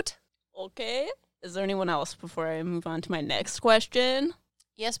cute. Okay. Is there anyone else before I move on to my next question?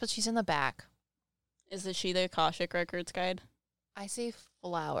 Yes, but she's in the back. Is she the Akashic Records guide? I see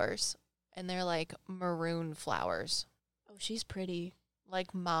flowers, and they're like maroon flowers, Oh, she's pretty.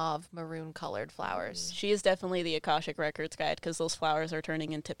 like mauve maroon colored flowers. She is definitely the Akashic Records guide because those flowers are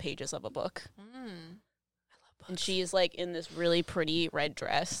turning into pages of a book. And she is like in this really pretty red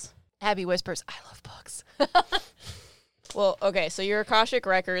dress. Abby whispers, I love books. Well, okay, so your Akashic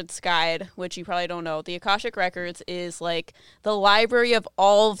Records guide, which you probably don't know, the Akashic Records is like the library of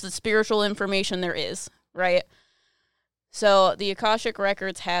all of the spiritual information there is, right? So the Akashic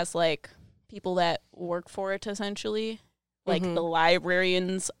Records has like people that work for it essentially, like the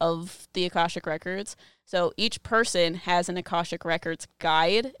librarians of the Akashic Records. So each person has an Akashic Records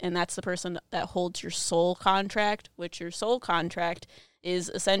guide, and that's the person that holds your soul contract, which your soul contract is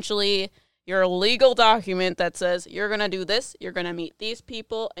essentially your legal document that says you're going to do this, you're going to meet these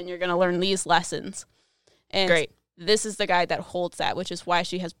people, and you're going to learn these lessons. And Great. This is the guide that holds that, which is why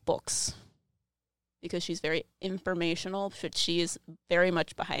she has books. Because she's very informational, but she is very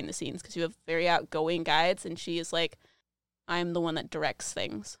much behind the scenes because you have very outgoing guides, and she is like, I'm the one that directs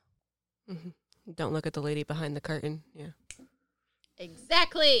things. Don't look at the lady behind the curtain. Yeah.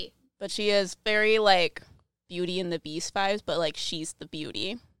 Exactly. But she is very like Beauty and the Beast vibes, but like she's the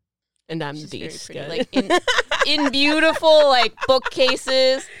beauty. And I'm She's the very beast. pretty. Good. Like in beautiful like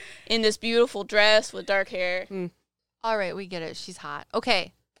bookcases, in this beautiful dress with dark hair. All right, we get it. She's hot.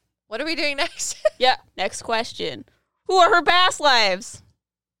 Okay. What are we doing next? Yeah. Next question. Who are her past lives?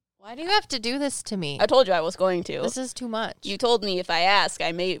 Why do you have to do this to me? I told you I was going to. This is too much. You told me if I ask,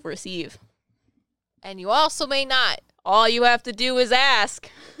 I may receive. And you also may not. All you have to do is ask.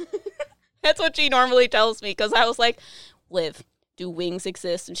 That's what she normally tells me, because I was like, Liv, do wings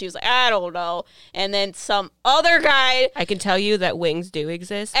exist? And she was like, I don't know. And then some other guy I can tell you that wings do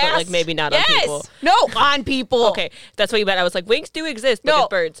exist, but asked, like maybe not on people. No, on people. Okay, that's what you meant. I was like, wings do exist, but No. with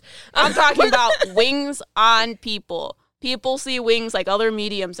birds. I'm talking about wings on people. People see wings like other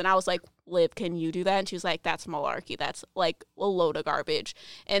mediums, and I was like, Liv, can you do that? And she was like, that's malarkey. That's like a load of garbage.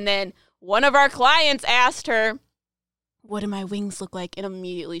 And then one of our clients asked her, what do my wings look like? And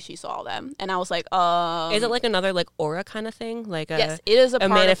immediately she saw them. And I was like, Is it like another like aura kind of thing? Like yes, it is a part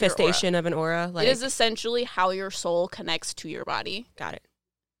manifestation of an aura? Like, It is essentially how your soul connects to your body. got it.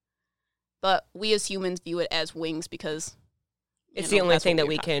 But we as humans view it as wings because It's the only that's thing what that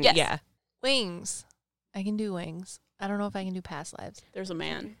we we're can, Yes. yeah. Wings. I can do wings. I don't know if I can do past lives. There's a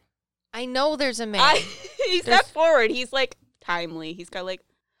man. I know there's a man. He stepped forward. He's like timely. He's got like,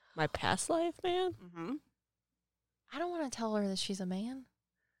 My past life, man? I don't want to tell her that she's a man.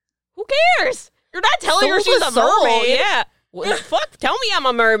 who cares? You're not telling her Soul's she's a mermaid. Yeah. What the fuck? Tell me I'm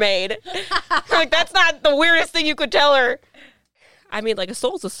a mermaid. Like, that's not the weirdest thing you could tell her. I mean, like, a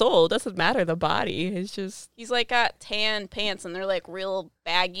soul's a soul. It doesn't matter the body. It's just... He's like got tan pants and they're like real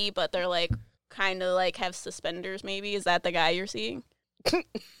baggy, but they're like kind of like have suspenders maybe. Is that the guy you're seeing?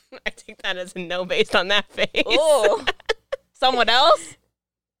 I take that as a no based on that face. Oh, someone else?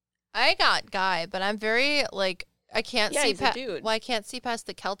 I got guy, but I'm very like I can't Yeah, see he's a dude. Well, I can't see past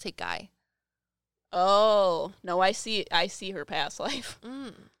the Celtic guy. Oh, no, I see her past life.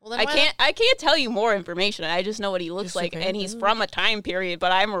 Well, then I can't tell you more information. I just know what he looks Just like, okay. and he's from a time period,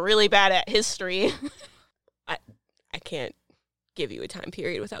 but I'm really bad at history. I can't give you a time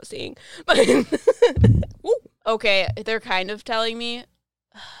period without seeing. But Okay, they're kind of telling me.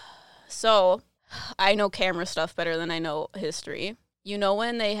 So, I know camera stuff better than I know history. You know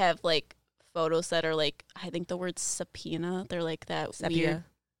when they have, like, photos that are, like, I think the word sepia, they're, like, that weird,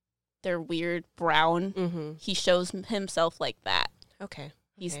 they're weird brown. Mm-hmm. He shows himself like that. Okay.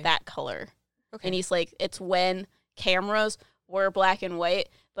 He's Okay. that color. Okay. And he's like, it's when cameras were black and white,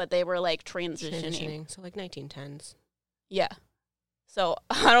 but they were, like, transitioning. So, like, 1910s. Yeah. So,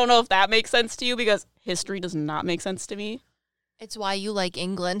 I don't know if that makes sense to you, because history does not make sense to me. it's why you like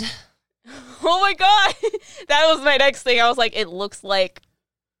England. Oh my god, that was my next thing. I was like, it looks like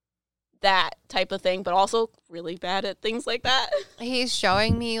that type of thing, but also really bad at things like that. He's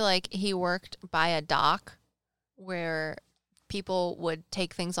showing me like he worked by a dock where people would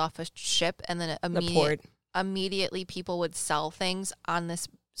take things off a ship and then The port. immediately people would sell things on this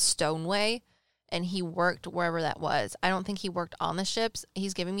stoneway, and he worked wherever that was. I don't think he worked on the ships.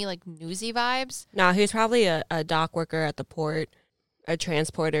 He's giving me like newsy vibes. No, he was probably a dock worker at the port, a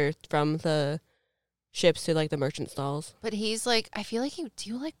transporter from the ships to, like, the merchant stalls. But he's like, I feel like do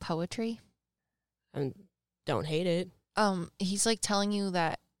you like poetry? I don't hate it. He's like telling me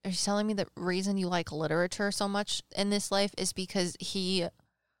the reason you like literature so much in this life is because he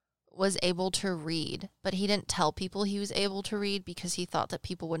was able to read, but he didn't tell people he was able to read because he thought that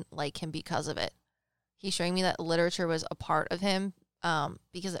people wouldn't like him because of it. He's showing me that literature was a part of him,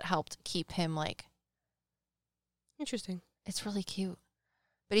 because it helped keep him like. Interesting. It's really cute.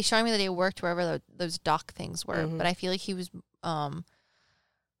 But he's showing me that he worked wherever those dock things were. Mhm. But I feel like he was,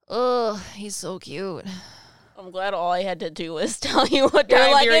 he's so cute. I'm glad all I had to do was tell you what You're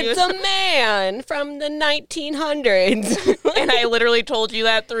time like, period it's was. a man from the 1900s. And I literally told you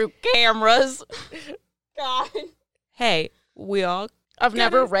that through cameras. God. Hey, we all... I've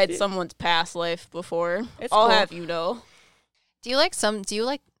never Gotta read do- someone's past life before. It's I'll cool. have you know. Do you like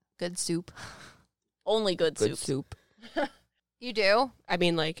good soup? Only good Good soup. soup. You do? I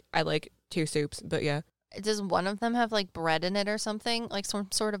mean, like, I like 2 soups, but yeah. Does one of them have like bread in it or something? Like some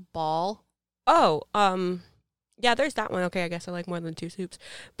sort of ball? Oh, yeah, there's that one. Okay, I guess I like more than 2 soups.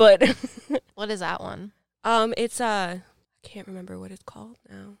 But, What is that one? it's, I can't remember what it's called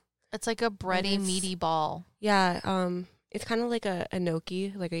now. It's like a bready, is. meaty ball. Yeah, it's kind of like a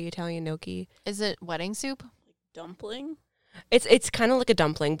gnocchi, like a Italian gnocchi. Is it wedding soup? Dumpling? It's kind of like a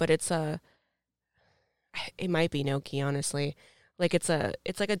dumpling, but it's it might be gnocchi, honestly. Like it's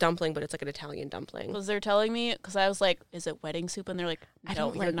like a dumpling, but it's like an Italian dumpling. Because they're telling me, because I was like, is it wedding soup? And they're like, I no,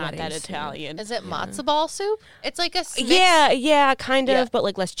 don't you're like not that wedding soup. Italian. Is it Yeah. matzo ball soup? It's like a Yeah, kind of, Yeah. but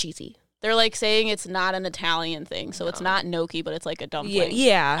like less cheesy. They're like saying it's not an Italian thing, so it's not gnocchi, but it's like a dumpling.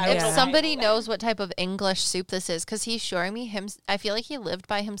 Yeah. If somebody knows what type of English soup this is, because he's showing me him, I feel like he lived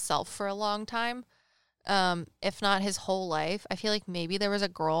by himself for a long time, if not his whole life. I feel like maybe there was a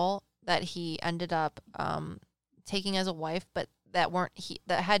girl that he ended up taking as a wife, but that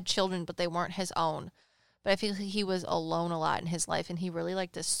had children, but they weren't his own. But I feel like he was alone a lot in his life, and he really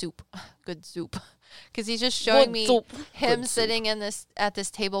liked this soup, good soup, because he's just showing me him sitting in at this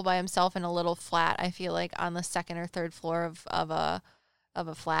table by himself in a little flat. I feel like on the second or third floor of a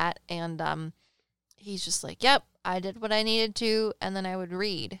flat, and he's just like, "Yep, I did what I needed to," and then I would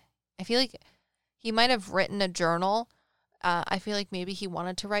read. I feel like he might have written a journal. I feel like maybe he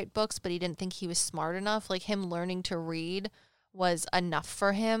wanted to write books, but he didn't think he was smart enough. Like him learning to read was enough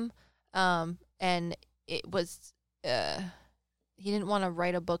for him, and it was he didn't want to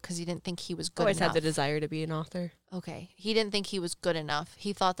write a book because he didn't think he was good Always enough. had the desire to be an author. Okay. He didn't think he was good enough.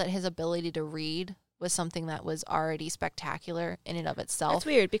 He thought that his ability to read was something that was already spectacular in and of itself. That's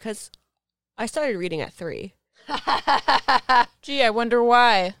weird because I started reading at 3. Gee, I wonder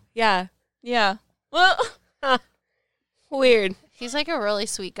why. Yeah. Yeah. Well, Weird. He's like a really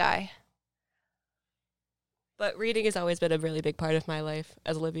sweet guy. But reading has always been a really big part of my life,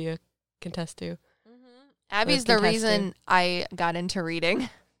 as Olivia can attest to. Abby's the reason I got into reading.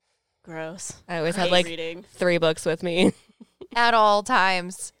 gross. I always had Hate like reading. 3 books with me, At all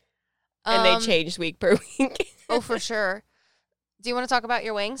times. and they changed week per week. Oh, for sure. Do you want to talk about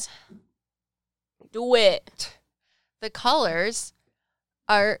your wings? Do it. The colors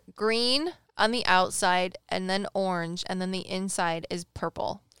are green on the outside and then orange, and then the inside is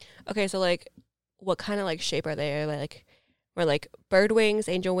purple. Okay, so like, what kind of like shape are they? Or like bird wings,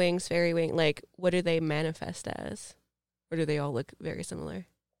 angel wings, fairy wing? Like, what do they manifest as? Or do they all look very similar?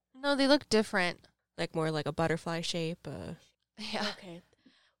 No, they look different. Like more like a butterfly shape? Yeah. Okay.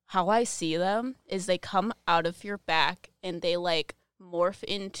 How I see them is they come out of your back and they like morph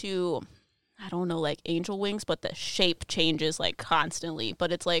into, I don't know, like angel wings, but the shape changes like constantly.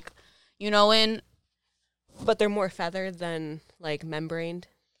 But it's like, But they're more feathered than like membraned.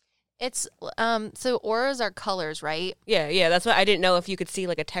 It's so auras are colors, right? Yeah, that's what I didn't know if you could see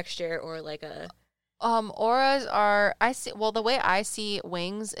like a texture or like a Auras are the way I see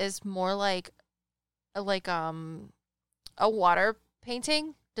wings is more like a water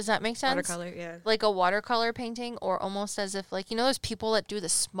painting. Does that make sense? watercolor, yeah. Like a watercolor painting, or almost as if like those people that do the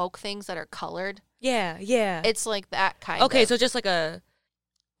smoke things that are colored. Yeah. It's like that kind of. Okay, so just like a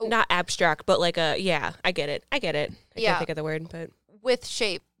not abstract, but like I get it. I can't think of the word, but with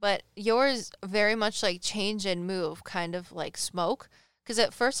shape, but yours very much like change and move, kind of like smoke. Because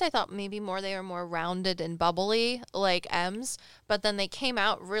at first I thought maybe they were more rounded and bubbly like M's, but then they came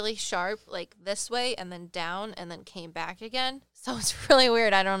out really sharp like this way and then down and then came back again. So it's really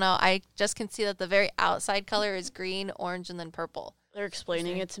weird. I don't know. I just can see that the very outside color is green, orange, and then purple. they're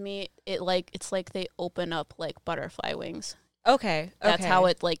explaining it to me. It's like they open up like butterfly wings. okay. That's how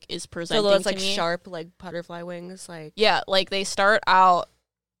it like is presenting. So those to like me. sharp like butterfly wings, like Yeah, like they start out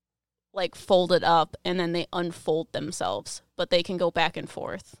like folded up and then they unfold themselves, but they can go back and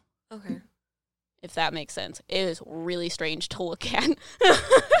forth. okay. If that makes sense. It is really strange to look at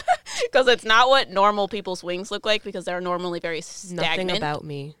because it's not what normal people's wings look like, because they're normally very stagnant. Nothing about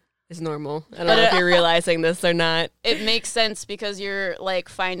me is normal. I don't know if you're realizing this or not. It makes sense because you're like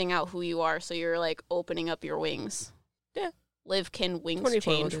finding out who you are, so you're like opening up your wings. Yeah. Liv, can wings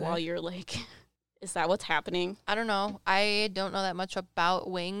 24 will change do while that. you're like, is that what's happening? I don't know. I don't know that much about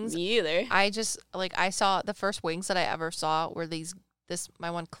wings. Me either. I just I saw the first wings that I ever saw were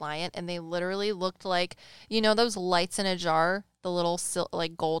my one client, and they literally looked like those lights in a jar, the little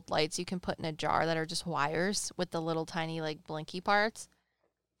like gold lights you can put in a jar that are just wires with the little tiny like blinky parts.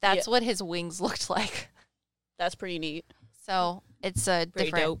 That's what his wings looked like. That's pretty neat. So it's a Pretty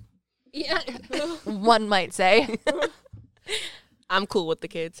different. dope. Yeah, one might say. I'm cool with the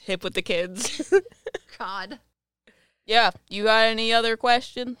kids, hip with the kids. God. Yeah. You got any other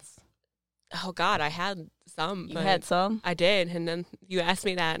questions? Oh God, I had some. You but had some? I did, and then you asked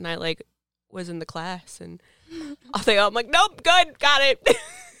me that, and I like was in the class, and I'm like, nope, good, got it.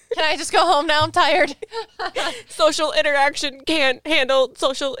 Can I just go home now? I'm tired. Social interaction can't handle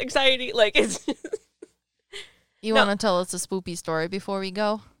social anxiety. Like it's. You want to tell us a spoopy story before we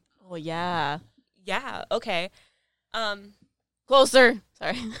go? Oh, yeah. Yeah. Okay. Closer.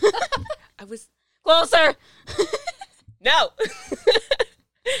 Sorry. I was Closer. no.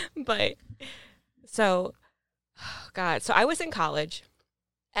 But so, God. So I was in college,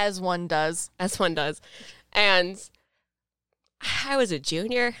 As one does. as one does, and I was a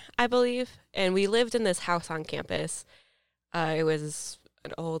junior, I believe, and we lived in this house on campus. It was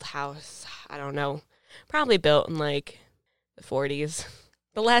an old house. I don't know. Probably built in like the 40s.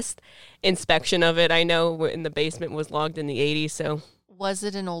 The last inspection of it, I know, in the basement was logged in the 80s, so. Was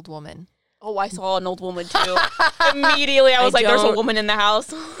it an old woman? Oh, I saw an old woman too. Immediately, I was like, there's a woman in the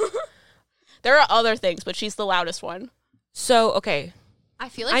house. There are other things, but she's the loudest one. So, okay. I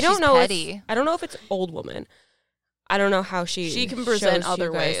feel like she's petty. I don't know if it's old woman. I don't know how she can present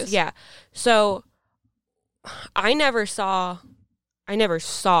other ways. Yeah. So, I never saw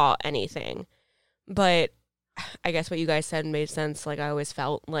anything, but I guess what you guys said made sense. Like, I always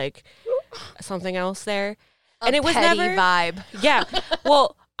felt like something else there. And it was petty never vibe. Yeah.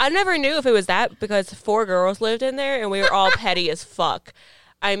 Well, I never knew if it was that because 4 girls lived in there and we were all petty as fuck.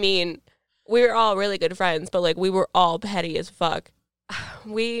 I mean, we were all really good friends, but like we were all petty as fuck.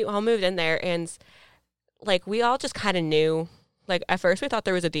 We all moved in there and like we all just kind of knew. Like at first we thought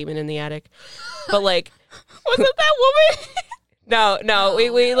there was a demon in the attic, but like wasn't that woman? No,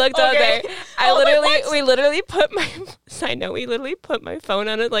 we looked out there. We literally put my phone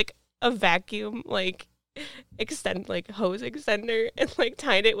on it like a vacuum like hose extender and like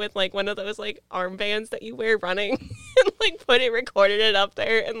tied it with like one of those like armbands that you wear running and like recorded it up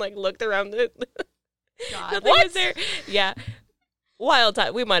there and like looked around it. God, nothing was there. Yeah. Wild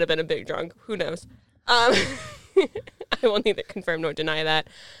time. We might have been a big drunk. Who knows? I will neither confirm nor deny that.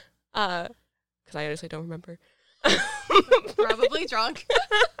 Because I honestly don't remember. Probably drunk.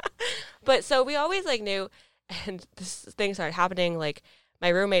 But so we always like knew, and this thing started happening. Like my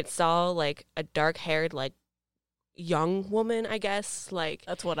roommate saw like a dark-haired like young woman, I guess. Like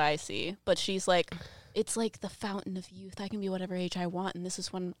that's what I see. But she's like, it's like the fountain of youth. I can be whatever age I want, and this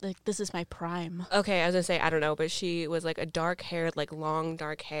is my prime. Okay, I was gonna say I don't know, but she was like a dark-haired, like long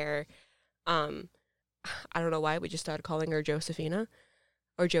dark hair. I don't know why we just started calling her Josephina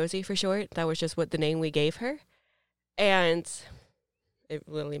or Josie for short. That was just what the name we gave her. And it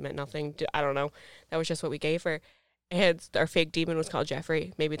literally meant nothing. I don't know. That was just what we gave her. And our fake demon was called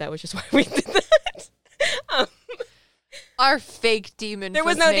Jeffrey. Maybe that was just why we did that. Our fake demon. There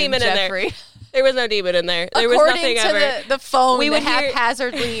was no demon Jeffrey. in there. There was no demon in there. There According was nothing to ever. the phone, we would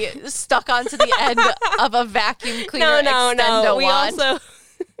haphazardly stuck onto the end of a vacuum cleaner. No. We wand.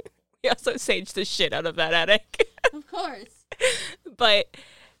 also saged the shit out of that attic. Of course. But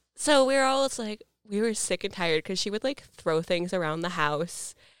so we were all like, we were sick and tired because she would like throw things around the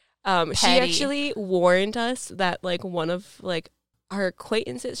house. She actually warned us that like one of like our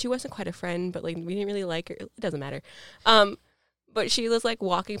acquaintances, she wasn't quite a friend, but like we didn't really like her. It doesn't matter. But she was like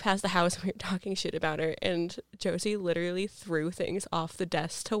walking past the house and we were talking shit about her. And Josie literally threw things off the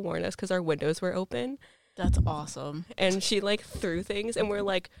desk to warn us because our windows were open. That's awesome. And she like threw things and we're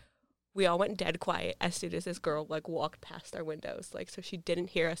like, we all went dead quiet as soon as this girl like walked past our windows. Like, so she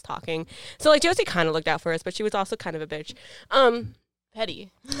didn't hear us talking. So like Josie kind of looked out for us, but she was also kind of a bitch.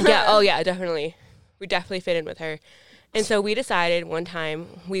 Petty. Yeah. Oh yeah, definitely. We definitely fit in with her. And so we decided one time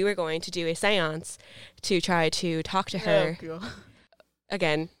we were going to do a séance to try to talk to her. Oh, God.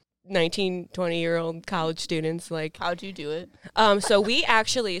 Again, 19, 20-year-old college students. Like, how'd you do it? So we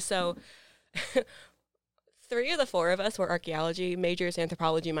actually, 3 of the 4 of us were archaeology majors,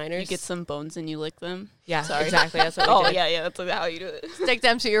 anthropology minors. You get some bones and you lick them? Yeah, Sorry. Exactly. That's what we did. Yeah, that's how you do it. Stick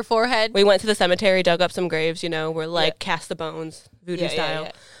them to your forehead. We went to the cemetery, dug up some graves, we're like, cast the bones, voodoo style.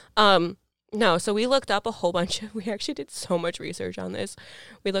 Yeah. No, so we looked up a whole bunch we actually did so much research on this.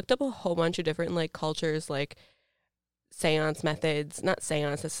 We looked up a whole bunch of different, like, cultures, like, seance methods, not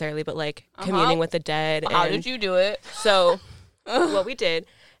seance necessarily, but, like, communing with the dead. How did you do it? So what we did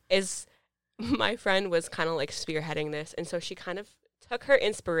is my friend was kind of, like, spearheading this, and so she kind of took her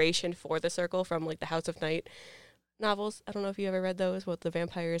inspiration for the circle from, like, the House of Night novels. I don't know if you ever read those with the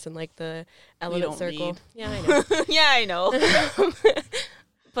vampires and, like, the element circle. Read. Yeah, I know. Yeah, I know.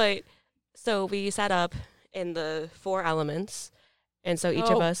 But... So we sat up in the 4 elements, and so each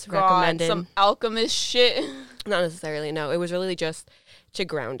of us recommended some alchemist shit. Not necessarily, no. It was really just to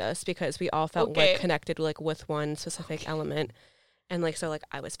ground us because we all felt like connected like with one specific element, and like so like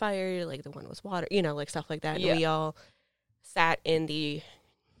I was fire, like the one was water, like stuff like that. And we all sat in the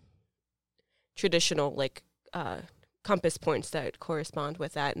traditional like compass points that correspond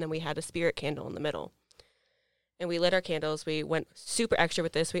with that, and then we had a spirit candle in the middle. And we lit our candles. We went super extra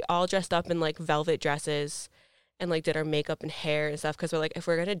with this. We all dressed up in, like, velvet dresses and, like, did our makeup and hair and stuff because we're like, if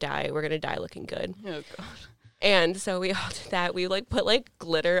we're going to die, we're going to die looking good. Oh, God. And so we all did that. We, like, put, like,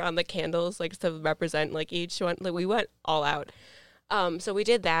 glitter on the candles, like, to represent, like, each one. Like, we went all out. So we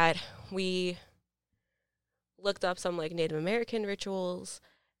did that. We looked up some, like, Native American rituals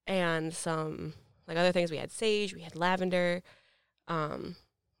and some, like, other things. We had sage. We had lavender.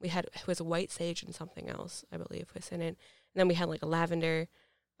 it was white sage and something else, I believe, was in it. And then we had like a lavender,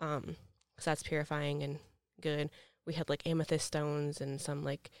 because that's purifying and good. We had like amethyst stones and some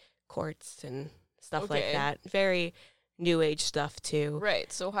like quartz and stuff like that. Very new age stuff too.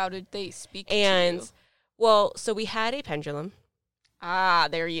 Right. So how did they speak to And you? well, so we had a pendulum. Ah,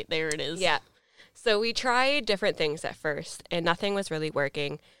 there it is. Yeah. So we tried different things at first, and nothing was really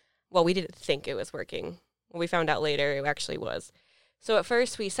working. Well, we didn't think it was working. We found out later it actually was. So at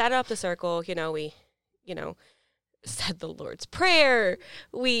first we set up the circle, we said the Lord's Prayer.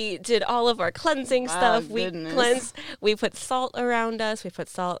 We did all of our cleansing stuff. Goodness. We cleansed. We put salt around us. We put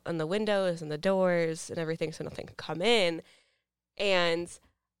salt on the windows and the doors and everything so nothing could come in. And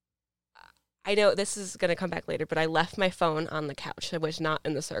I know this is going to come back later, but I left my phone on the couch. It was not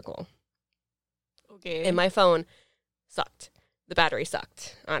in the circle. Okay. And my phone sucked. The battery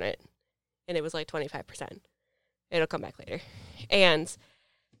sucked on it. And it was like 25%. It'll come back later. And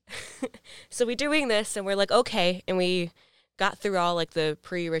so we're doing this, and we're like, okay. And we got through all, like, the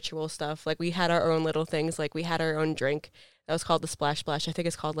pre-ritual stuff. Like, we had our own little things. Like, we had our own drink. That was called the Splash Splash. I think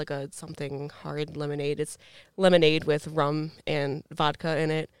it's called, like, a something hard lemonade. It's lemonade with rum and vodka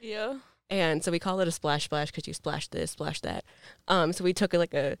in it. Yeah. And so we call it a Splash Splash because you splash this, splash that. So we took,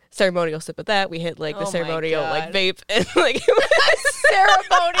 like, a ceremonial sip of that. We hit, like, the ceremonial, like, vape. And, like,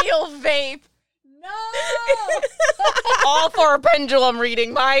 ceremonial vape. No! All for a pendulum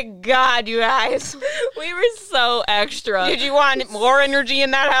reading. My God, you guys. we were so extra. Did you want more energy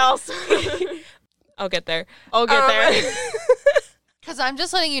in that house? I'll get there. I'll get there. Because I'm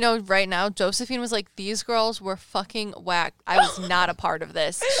just letting you know right now, Josephine was like, these girls were fucking whack. I was not a part of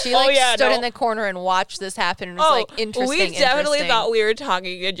this. She stood in the corner and watched this happen and was like, interesting, we definitely thought we were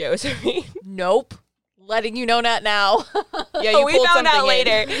talking to Josephine. Nope. Letting you know not now. Yeah, you we pulled found out something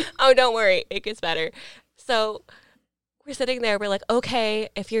later. in. Oh, don't worry. It gets better. So we're sitting there. We're like, okay,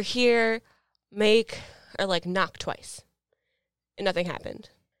 if you're here, knock twice. And nothing happened.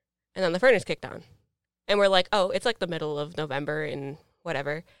 And then the furnace kicked on. And we're like, oh, it's like the middle of November and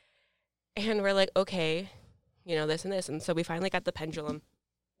whatever. And we're like, okay, this and this. And so we finally got the pendulum,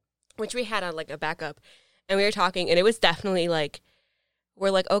 which we had on like a backup. And we were talking, and it was definitely like,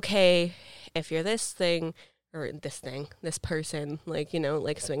 we're like, okay, if you're this thing, or this person,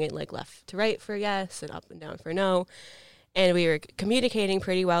 swing it like left to right for yes and up and down for no. And we were communicating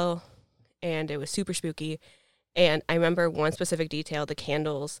pretty well, and it was super spooky. And I remember one specific detail, the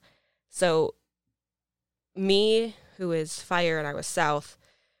candles. So me, who is fire, and I was south,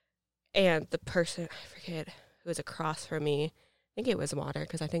 and the person, I forget, who was across from me, I think it was water,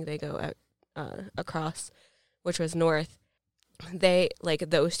 because I think they go across, which was north. They,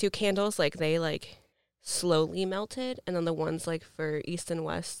 those two candles, they, slowly melted, and then the ones, for east and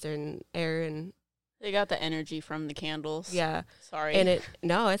west and air and... They got the energy from the candles. Yeah. Sorry. And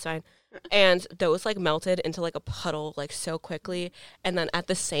no, it's fine. And those, melted into, a puddle, so quickly, and then at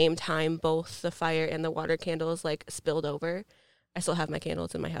the same time, both the fire and the water candles, spilled over. I still have my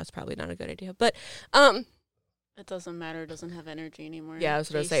candles in my house, probably not a good idea, but, It doesn't matter. It doesn't have energy anymore. Yeah, I was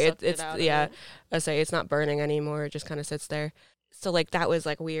going to say, it's not burning anymore. It just kind of sits there. So, that was,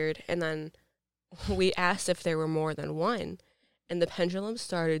 weird. And then we asked if there were more than one, and the pendulum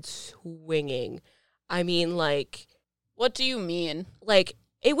started swinging. I mean, What do you mean?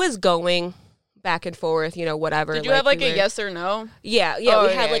 It was going back and forth, whatever. Did you have, a yes or no? Yeah, Oh,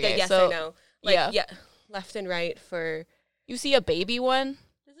 we had, okay, a yes so, or no. yeah, left and right for... You see a baby one?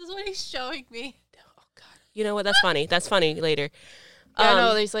 This is what he's showing me. You know what? That's funny. That's funny later. Yeah,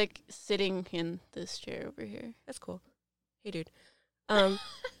 no, he's sitting in this chair over here. That's cool. Hey, dude.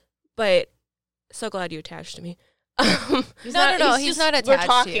 But so glad you attached to me. He's not attached. We're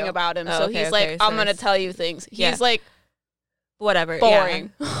talking to you. about him, Oh, so okay, he's okay, I'm so gonna tell you things. Yeah. He's Whatever.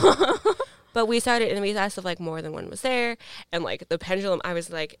 boring. Yeah. But we started, and we asked if more than one was there, and the pendulum. I was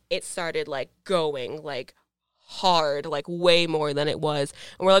it started going hard, way more than it was,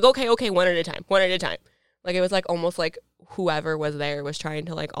 and we're okay, one at a time. It was almost whoever was there was trying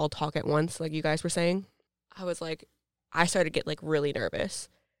to all talk at once, you guys were saying. I was I started to get really nervous.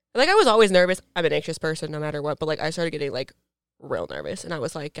 I was always nervous. I'm an anxious person no matter what, but I started getting real nervous, and I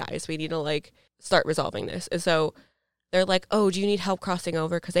was guys, we need to start resolving this. And so they're oh, do you need help crossing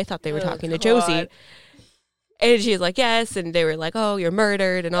over? Because they thought they were talking to Josie. And she's yes, and they were oh, you're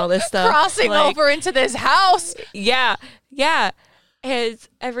murdered and all this stuff. Crossing over into this house. Yeah, and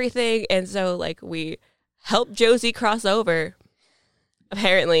everything. And so we helped Josie cross over,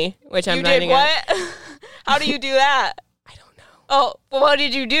 apparently, which I'm You finding did what? How do you do that? I don't know. Oh, well, what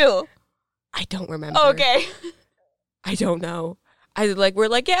did you do? I don't remember. Okay. I don't know. we're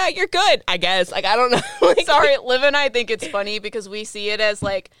like, yeah, you're good, I guess. Like, I don't know. Like, Sorry, Liv and I think it's funny because we see it as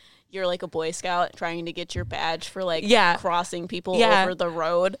like you're like a Boy Scout trying to get your badge for like crossing people over the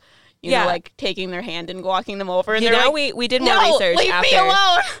road. You know, like taking their hand and walking them over. And we did more research leave after. me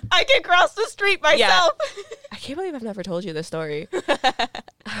alone. I can cross the street myself. I can't believe I've never told you this story.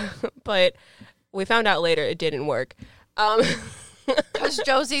 But we found out later it didn't work. Because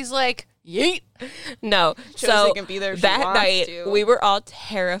Josie's like, yeet. No. Josie can be there if she that wants night, to. we were all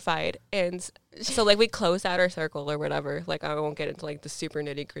terrified. And so, like, we closed out our circle or whatever. Like, I won't get into, like, the super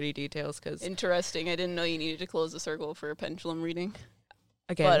nitty-gritty details because... Interesting. I didn't know you needed to close the circle for a pendulum reading.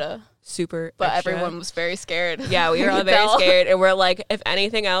 Again, super But extra. everyone was very scared. Yeah, we were all very scared. And we're like, if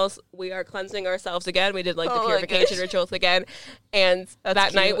anything else, we are cleansing ourselves again. We did, like, the purification rituals again. And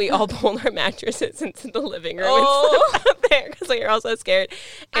that night, we all pulled our mattresses into the living room and slept out there because we were all so scared.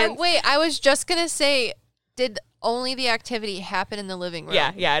 And wait, I was just going to say, did only the activity happen in the living room?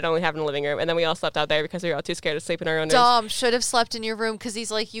 Yeah, it only happened in the living room. And then we all slept out there because we were all too scared to sleep in our own rooms. Dom should have slept in your room because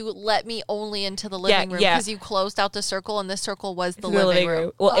he's like, you let me only into the living room because you closed out the circle and this circle was the living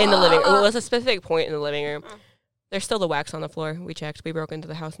room. Well, in the living room. It was a specific point in the living room. There's still the wax on the floor. We checked. We broke into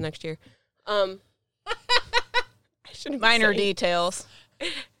the house next year. I shouldn't be Minor saying- details.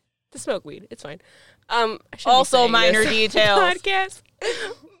 To smoke weed. It's fine. Also minor details. Podcast.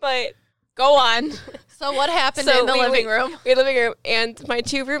 But go on. So what happened in the living room? We had the living room, and my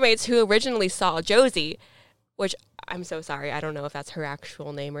two roommates who originally saw Josie, which I'm so sorry, I don't know if that's her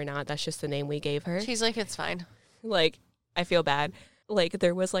actual name or not. That's just the name we gave her. She's like, it's fine. Like, I feel bad. Like,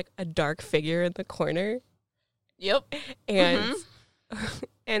 there was like a dark figure in the corner. Yep. And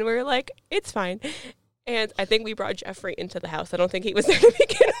and we were like, it's fine. And I think we brought Jeffrey into the house. I don't think he was there to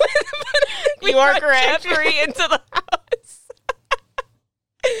begin with. But You are correct. Jeffrey into the house.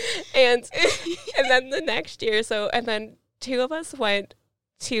 and then the next year, and then two of us went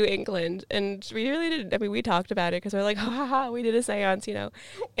to England, and we really didn't. I mean, we talked about it because we're like, ha ha, we did a seance, you know.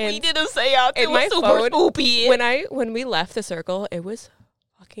 And we did a seance. It in my was super phone, spoopy. when we left the circle, it was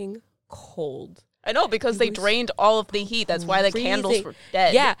fucking cold. I know, because they drained all of the heat. That's why the candles freezing. were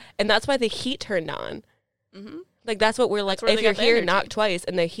dead. Yeah, and that's why the heat turned on. Mm-hmm. Like, that's what we're like, That's where if they you're got the here, energy. knock twice,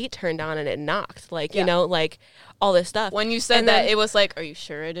 and the heat turned on and it knocked. Like, Yeah. you know, like, all this stuff. When you said And that, then- it was like, are you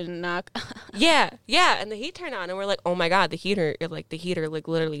sure it didn't knock? Yeah, and the heat turned on, and we're like, oh my God, the heater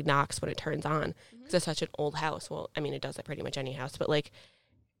literally knocks when it turns on. Because it's such an old house. Well, I mean, it does at pretty much any house, but, like,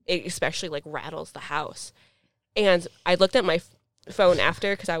 it especially, like, rattles the house. And I looked at my phone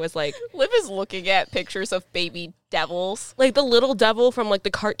after, because I was like, Liv is looking at pictures of baby devils. like, the little devil from, like, the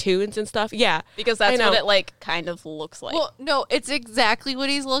cartoons and stuff. Yeah. Because that's I know. what it, like, kind of looks like. Well, no, it's exactly what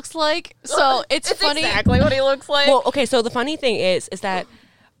he looks like. So it's funny. exactly what he looks like. Well, okay, so the funny thing is that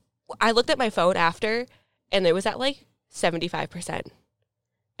I looked at my phone after, and it was at like 75%.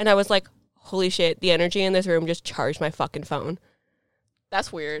 And I was like, holy shit, the energy in this room just charged my fucking phone.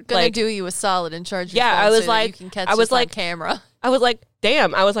 That's weird. Gonna like- do you a solid and charge your Yeah, phone I was so that like- you can catch I was this on like- camera. I was like,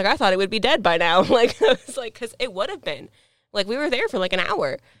 damn. I was like, I thought it would be dead by now. Like, I was like, because it would have been. Like, we were there for like an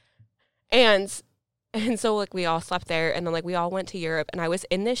hour. And so, like, we all slept there, and then, like, we all went to Europe, and I was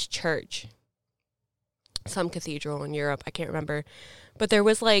in this church, some cathedral in Europe, I can't remember, but there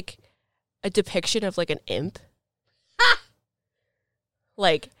was, like, a depiction of, like, an imp.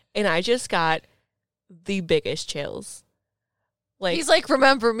 Like, and I just got the biggest chills. Like, He's like,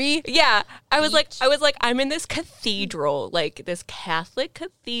 remember me? yeah, I was like, I'm in this cathedral, like this Catholic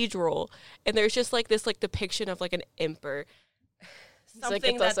cathedral, and there's just like this like depiction of like an emperor. It's like,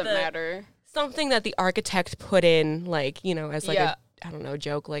 it doesn't matter. Something that the architect put in, like, you know, as like Yeah. a, I don't know,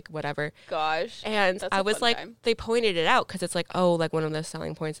 joke, like whatever. Gosh. And That's a I was fun like, time. they pointed it out because it's like, oh, like one of the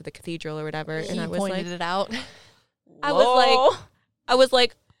selling points of the cathedral or whatever. And He I was pointed like, it out. I was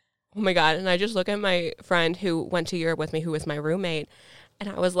like, oh my God. And I just look at my friend who went to Europe with me, who was my roommate. And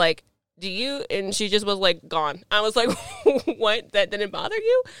I was like, do you? And she just was like, gone. I was like, what? That didn't bother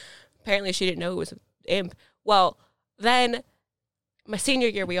you? Apparently she didn't know it was an imp. Well, then my senior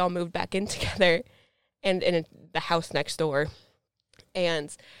year, we all moved back in together and in the house next door.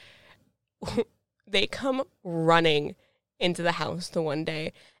 And they come running into the house the one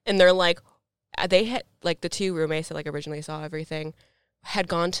day. And they're like, they had, like, the two roommates that, like, originally saw everything had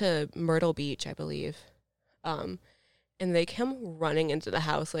gone to Myrtle Beach, I believe. And they come running into the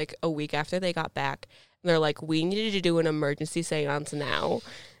house, like, a week after they got back. And they're like, we needed to do an emergency seance now.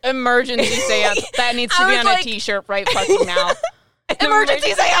 Emergency seance. That needs to I be was on like- a t-shirt right fucking now.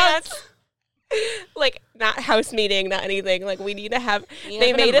 Emergency seance! Like, not house meeting, not anything. Like, we need to have...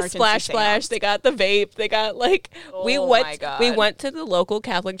 They made a splash splash. They got the vape. They got, like... we Oh went. my God. We went to the local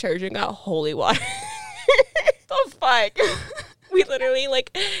Catholic church and got holy water. The fuck? We literally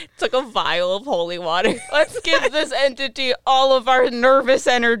like took a vial of holy water. Let's give this entity all of our nervous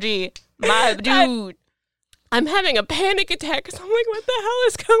energy. My dude. I'm having a panic attack because I'm like, what the hell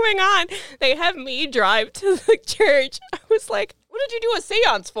is going on? They have me drive to the church. I was like, What did you do a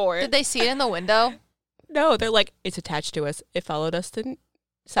seance for? Did they see it in the window? no, they're like, it's attached to us. It followed us to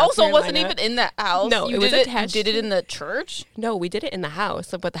South Also, it wasn't Carolina. even in that house. No, you it was did attached. Did it in the church? No, we did it in the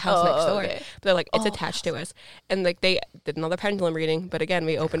house, but the house next door. Okay. But they're like, it's attached to us. And like they did another pendulum reading, but again,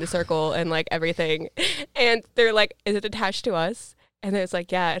 we opened a circle and like everything. And they're like, is it attached to us? And it's like,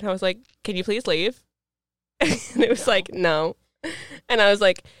 yeah. And I was like, can you please leave? And it was like, no. And I was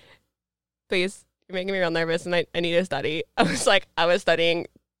like, please, you're making me real nervous and I need to study. I was studying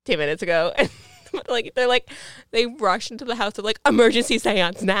 2 minutes ago. And like they rushed into the house. They're like, emergency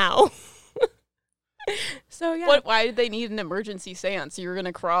seance now. So yeah. Why did they need an emergency seance? You were going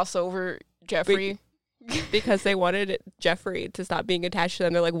to cross over Jeffrey? Because they wanted Jeffrey to stop being attached to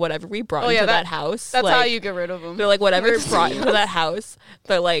them. They're like, whatever we brought into that house. That's like, how you get rid of them. They're like, whatever we brought into that house,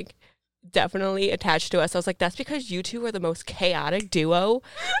 they're like, definitely attached to us. I was like, that's because you two are the most chaotic duo,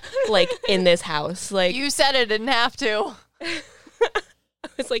 like, in this house. Like, You said it, didn't have to. I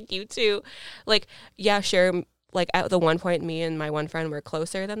was like, you two, like, yeah, sure. Like, at the one point, me and my one friend were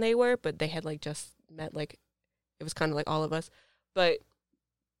closer than they were, but they had, like, just met, like, it was kind of like all of us. But,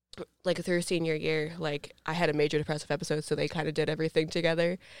 like, through senior year, like, I had a major depressive episode, so they kind of did everything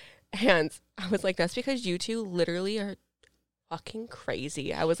together. And I was like, that's because you two literally are fucking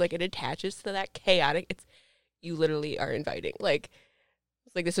crazy. I was like, it attaches to that chaotic. It's, you literally are inviting. Like,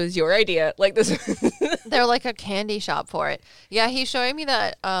 it's like, this was your idea. Like, this. They're like a candy shop for it. Yeah, he's showing me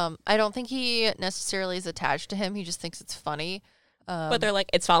that. I don't think he necessarily is attached to him. He just thinks it's funny. But they're like,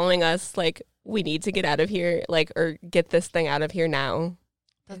 it's following us. Like, we need to get out of here. Like, or get this thing out of here now.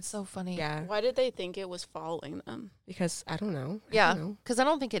 That's so funny. Yeah. Why did they think it was following them? Because I don't know. Yeah, because I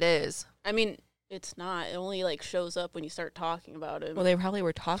don't think it is. I mean, it's not. It only like shows up when you start talking about it. Well, they probably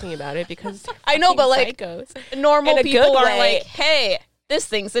were talking about it because I know, but like psychos. normal In a people good are way. like, "Hey, this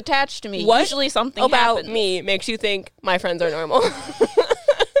thing's attached to me." What Usually something about happens. me makes you think my friends are normal.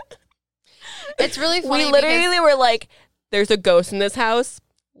 It's really funny. We literally were like, "There's a ghost in this house.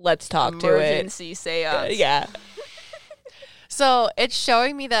 Let's talk to it." Emergency seance. Yeah. So it's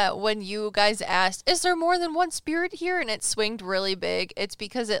showing me that when you guys asked, is there more than one spirit here? And it swinged really big. It's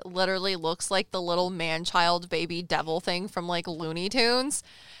because it literally looks like the little man-child baby devil thing from like Looney Tunes.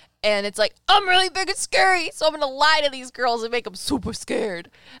 And it's like, I'm really big and scary, so I'm going to lie to these girls and make them super scared.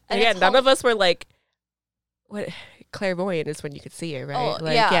 And Yeah, it's none of us were like, what? Clairvoyant is when you could see it, right? Oh,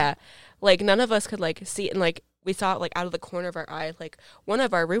 like, yeah. Like, none of us could, like, see it. And, like, we saw it, like, out of the corner of our eye. Like, one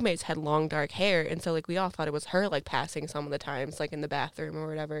of our roommates had long, dark hair. And so, like, we all thought it was her, like, passing some of the times, like, in the bathroom or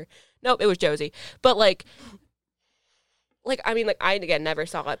whatever. Nope, it was Josie. But, like, I mean, like, I, again, never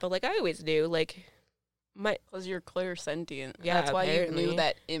saw it. But, like, I always knew, like, Because you're clairsentient. Yeah, That's why apparently. you knew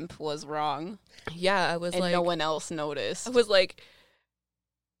that imp was wrong. yeah, I was And like, no one else noticed. I was like,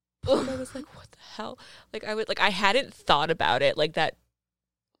 I was like, what the hell? Like, I hadn't thought about it like that.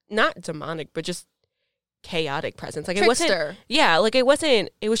 Not demonic, but just chaotic presence. Like, it wasn't. trickster. Yeah, like it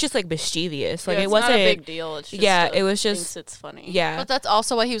wasn't. It was just like mischievous. Like Yeah, it it's wasn't. not a big deal. It's just Yeah, it was thinks just. it's funny. Yeah, But that's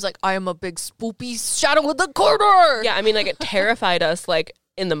also why he was like, I am a big spoopy shadow in the corner. yeah. I mean, like it terrified us, like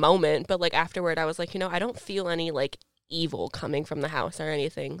in the moment, but like afterward, I was like, I don't feel any like evil coming from the house or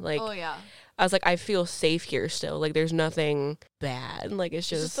anything. Like, Oh, yeah. I was like, I feel safe here still. Like, there's nothing bad. Like, it's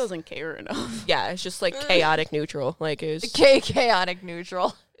She just. just doesn't care enough. Yeah, it's just like chaotic neutral. Like it was. Chaotic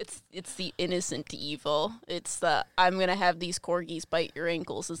neutral. It's the innocent evil. It's the I'm gonna have these corgis bite your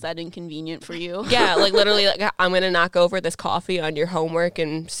ankles. Is that inconvenient for you? Yeah, like literally, like I'm gonna knock over this coffee on your homework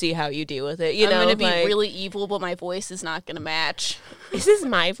and see how you deal with it. I'm know, gonna be like, really evil, but my voice is not gonna match. Is this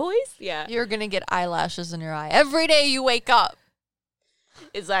my voice? Yeah. You're going to get eyelashes in your eye every day you wake up.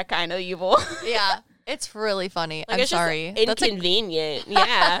 Is that kind of evil? Yeah. It's really funny. Like, I'm it's just sorry. That's inconvenient.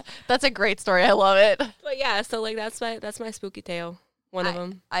 Yeah. a great story. I love it. But yeah, so like that's my spooky tale. One of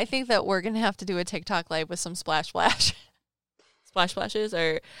them. I think that we're going to have to do a TikTok live with some splash splash. Splash splashes,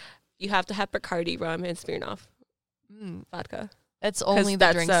 or you have to have Bacardi rum and Smirnoff Mm, vodka, it's only the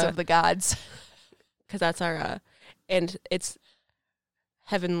that's, drinks of the gods. because that's our and it's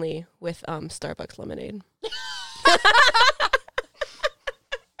heavenly with Starbucks lemonade.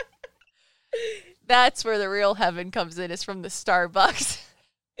 That's where the real heaven comes in, is from the Starbucks.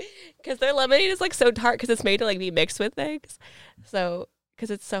 Because their lemonade is like so tart because it's made to like be mixed with things. So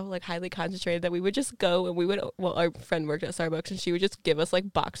because it's so like highly concentrated that we would just go and we would, well, our friend worked at Starbucks and she would just give us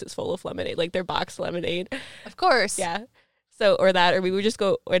like boxes full of lemonade, like their box lemonade. Of course. Yeah. So or we would just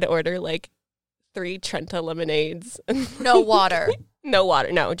go and order like 3 Trenta lemonades. No water. No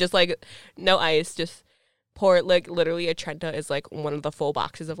water. No, just like no ice. Just pour like literally a Trenta is like one of the full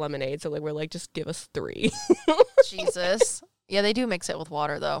boxes of lemonade. So like we're like, just give us 3. Jesus. Yeah, they do mix it with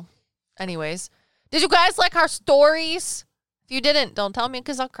water though. Anyways, did you guys like our stories? If you didn't, don't tell me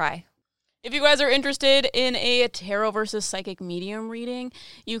because I'll cry. If you guys are interested in a tarot versus psychic medium reading,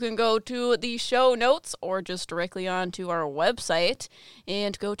 you can go to the show notes or just directly onto our website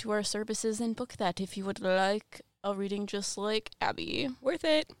and go to our services and book that if you would like a reading just like Abby. Worth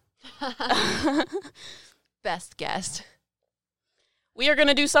it. Best guest. We are going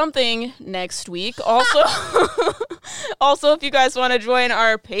to do something next week. Also, if you guys want to join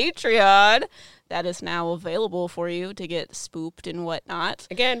our Patreon, that is now available for you to get spooped and whatnot.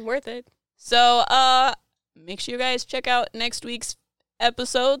 Again, worth it. So, make sure you guys check out next week's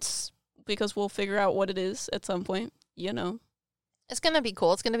episodes because we'll figure out what it is at some point, you know. It's going to be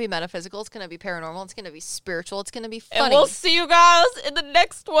cool. It's going to be metaphysical. It's going to be paranormal. It's going to be spiritual. It's going to be funny. And we'll see you guys in the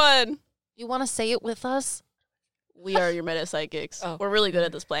next one. You want to say it with us? We are your meta psychics. Oh. We're really good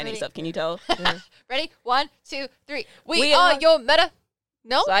at this planning Ready? stuff. Can you tell? Yeah. Ready? 1, 2, 3. We We are are- your meta.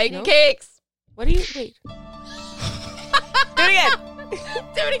 No? Psychics. What do you wait? Do it again.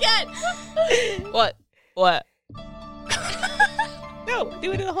 Do it again. What? No,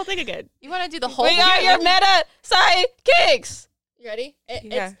 do it the whole thing again. You want to do the whole We are your meta psychics. You ready?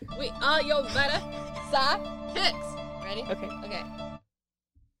 Yeah. We are your meta psychics. Ready? Okay. Okay.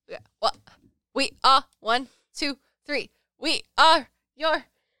 Yeah. What? We are 1, 2, 3. We are your.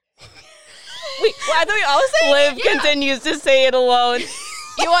 Wait, I thought you all say Liv continues to say it alone.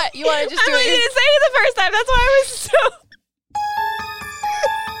 You want to just do I it? didn't say it the first time. That's why I was so.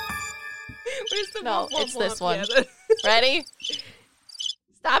 Where's the No, womp, womp, it's this womp? one. Yeah, Ready?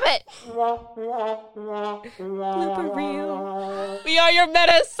 Stop it. blooper reel. We are your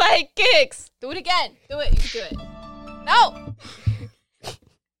meta psychics. Do it again. Do it. You can do it. No.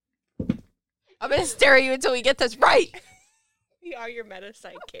 I'm going to stare at you until we get this right. We are your meta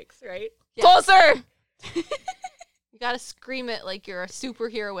sidekicks, right? Yeah. Closer. You got to scream it like you're a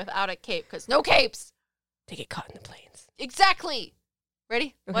superhero without a cape because no capes. They get caught in the planes. Exactly.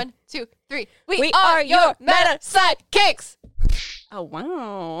 Ready? Okay. 1, 2, 3. We are your meta sidekicks. Oh,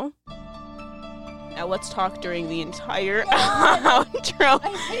 wow. Now let's talk during the entire outro.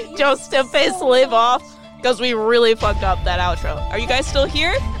 Just to piss Liv off because we really fucked up that outro. Are you guys still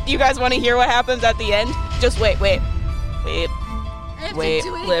here? Do you guys want to hear what happens at the end? Just wait. I have Wait, to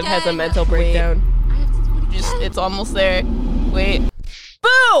do it Liv has a again. mental breakdown. I have to do it again. Just, it's almost there. Wait.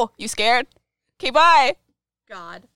 Boo! You scared? Okay, bye. God.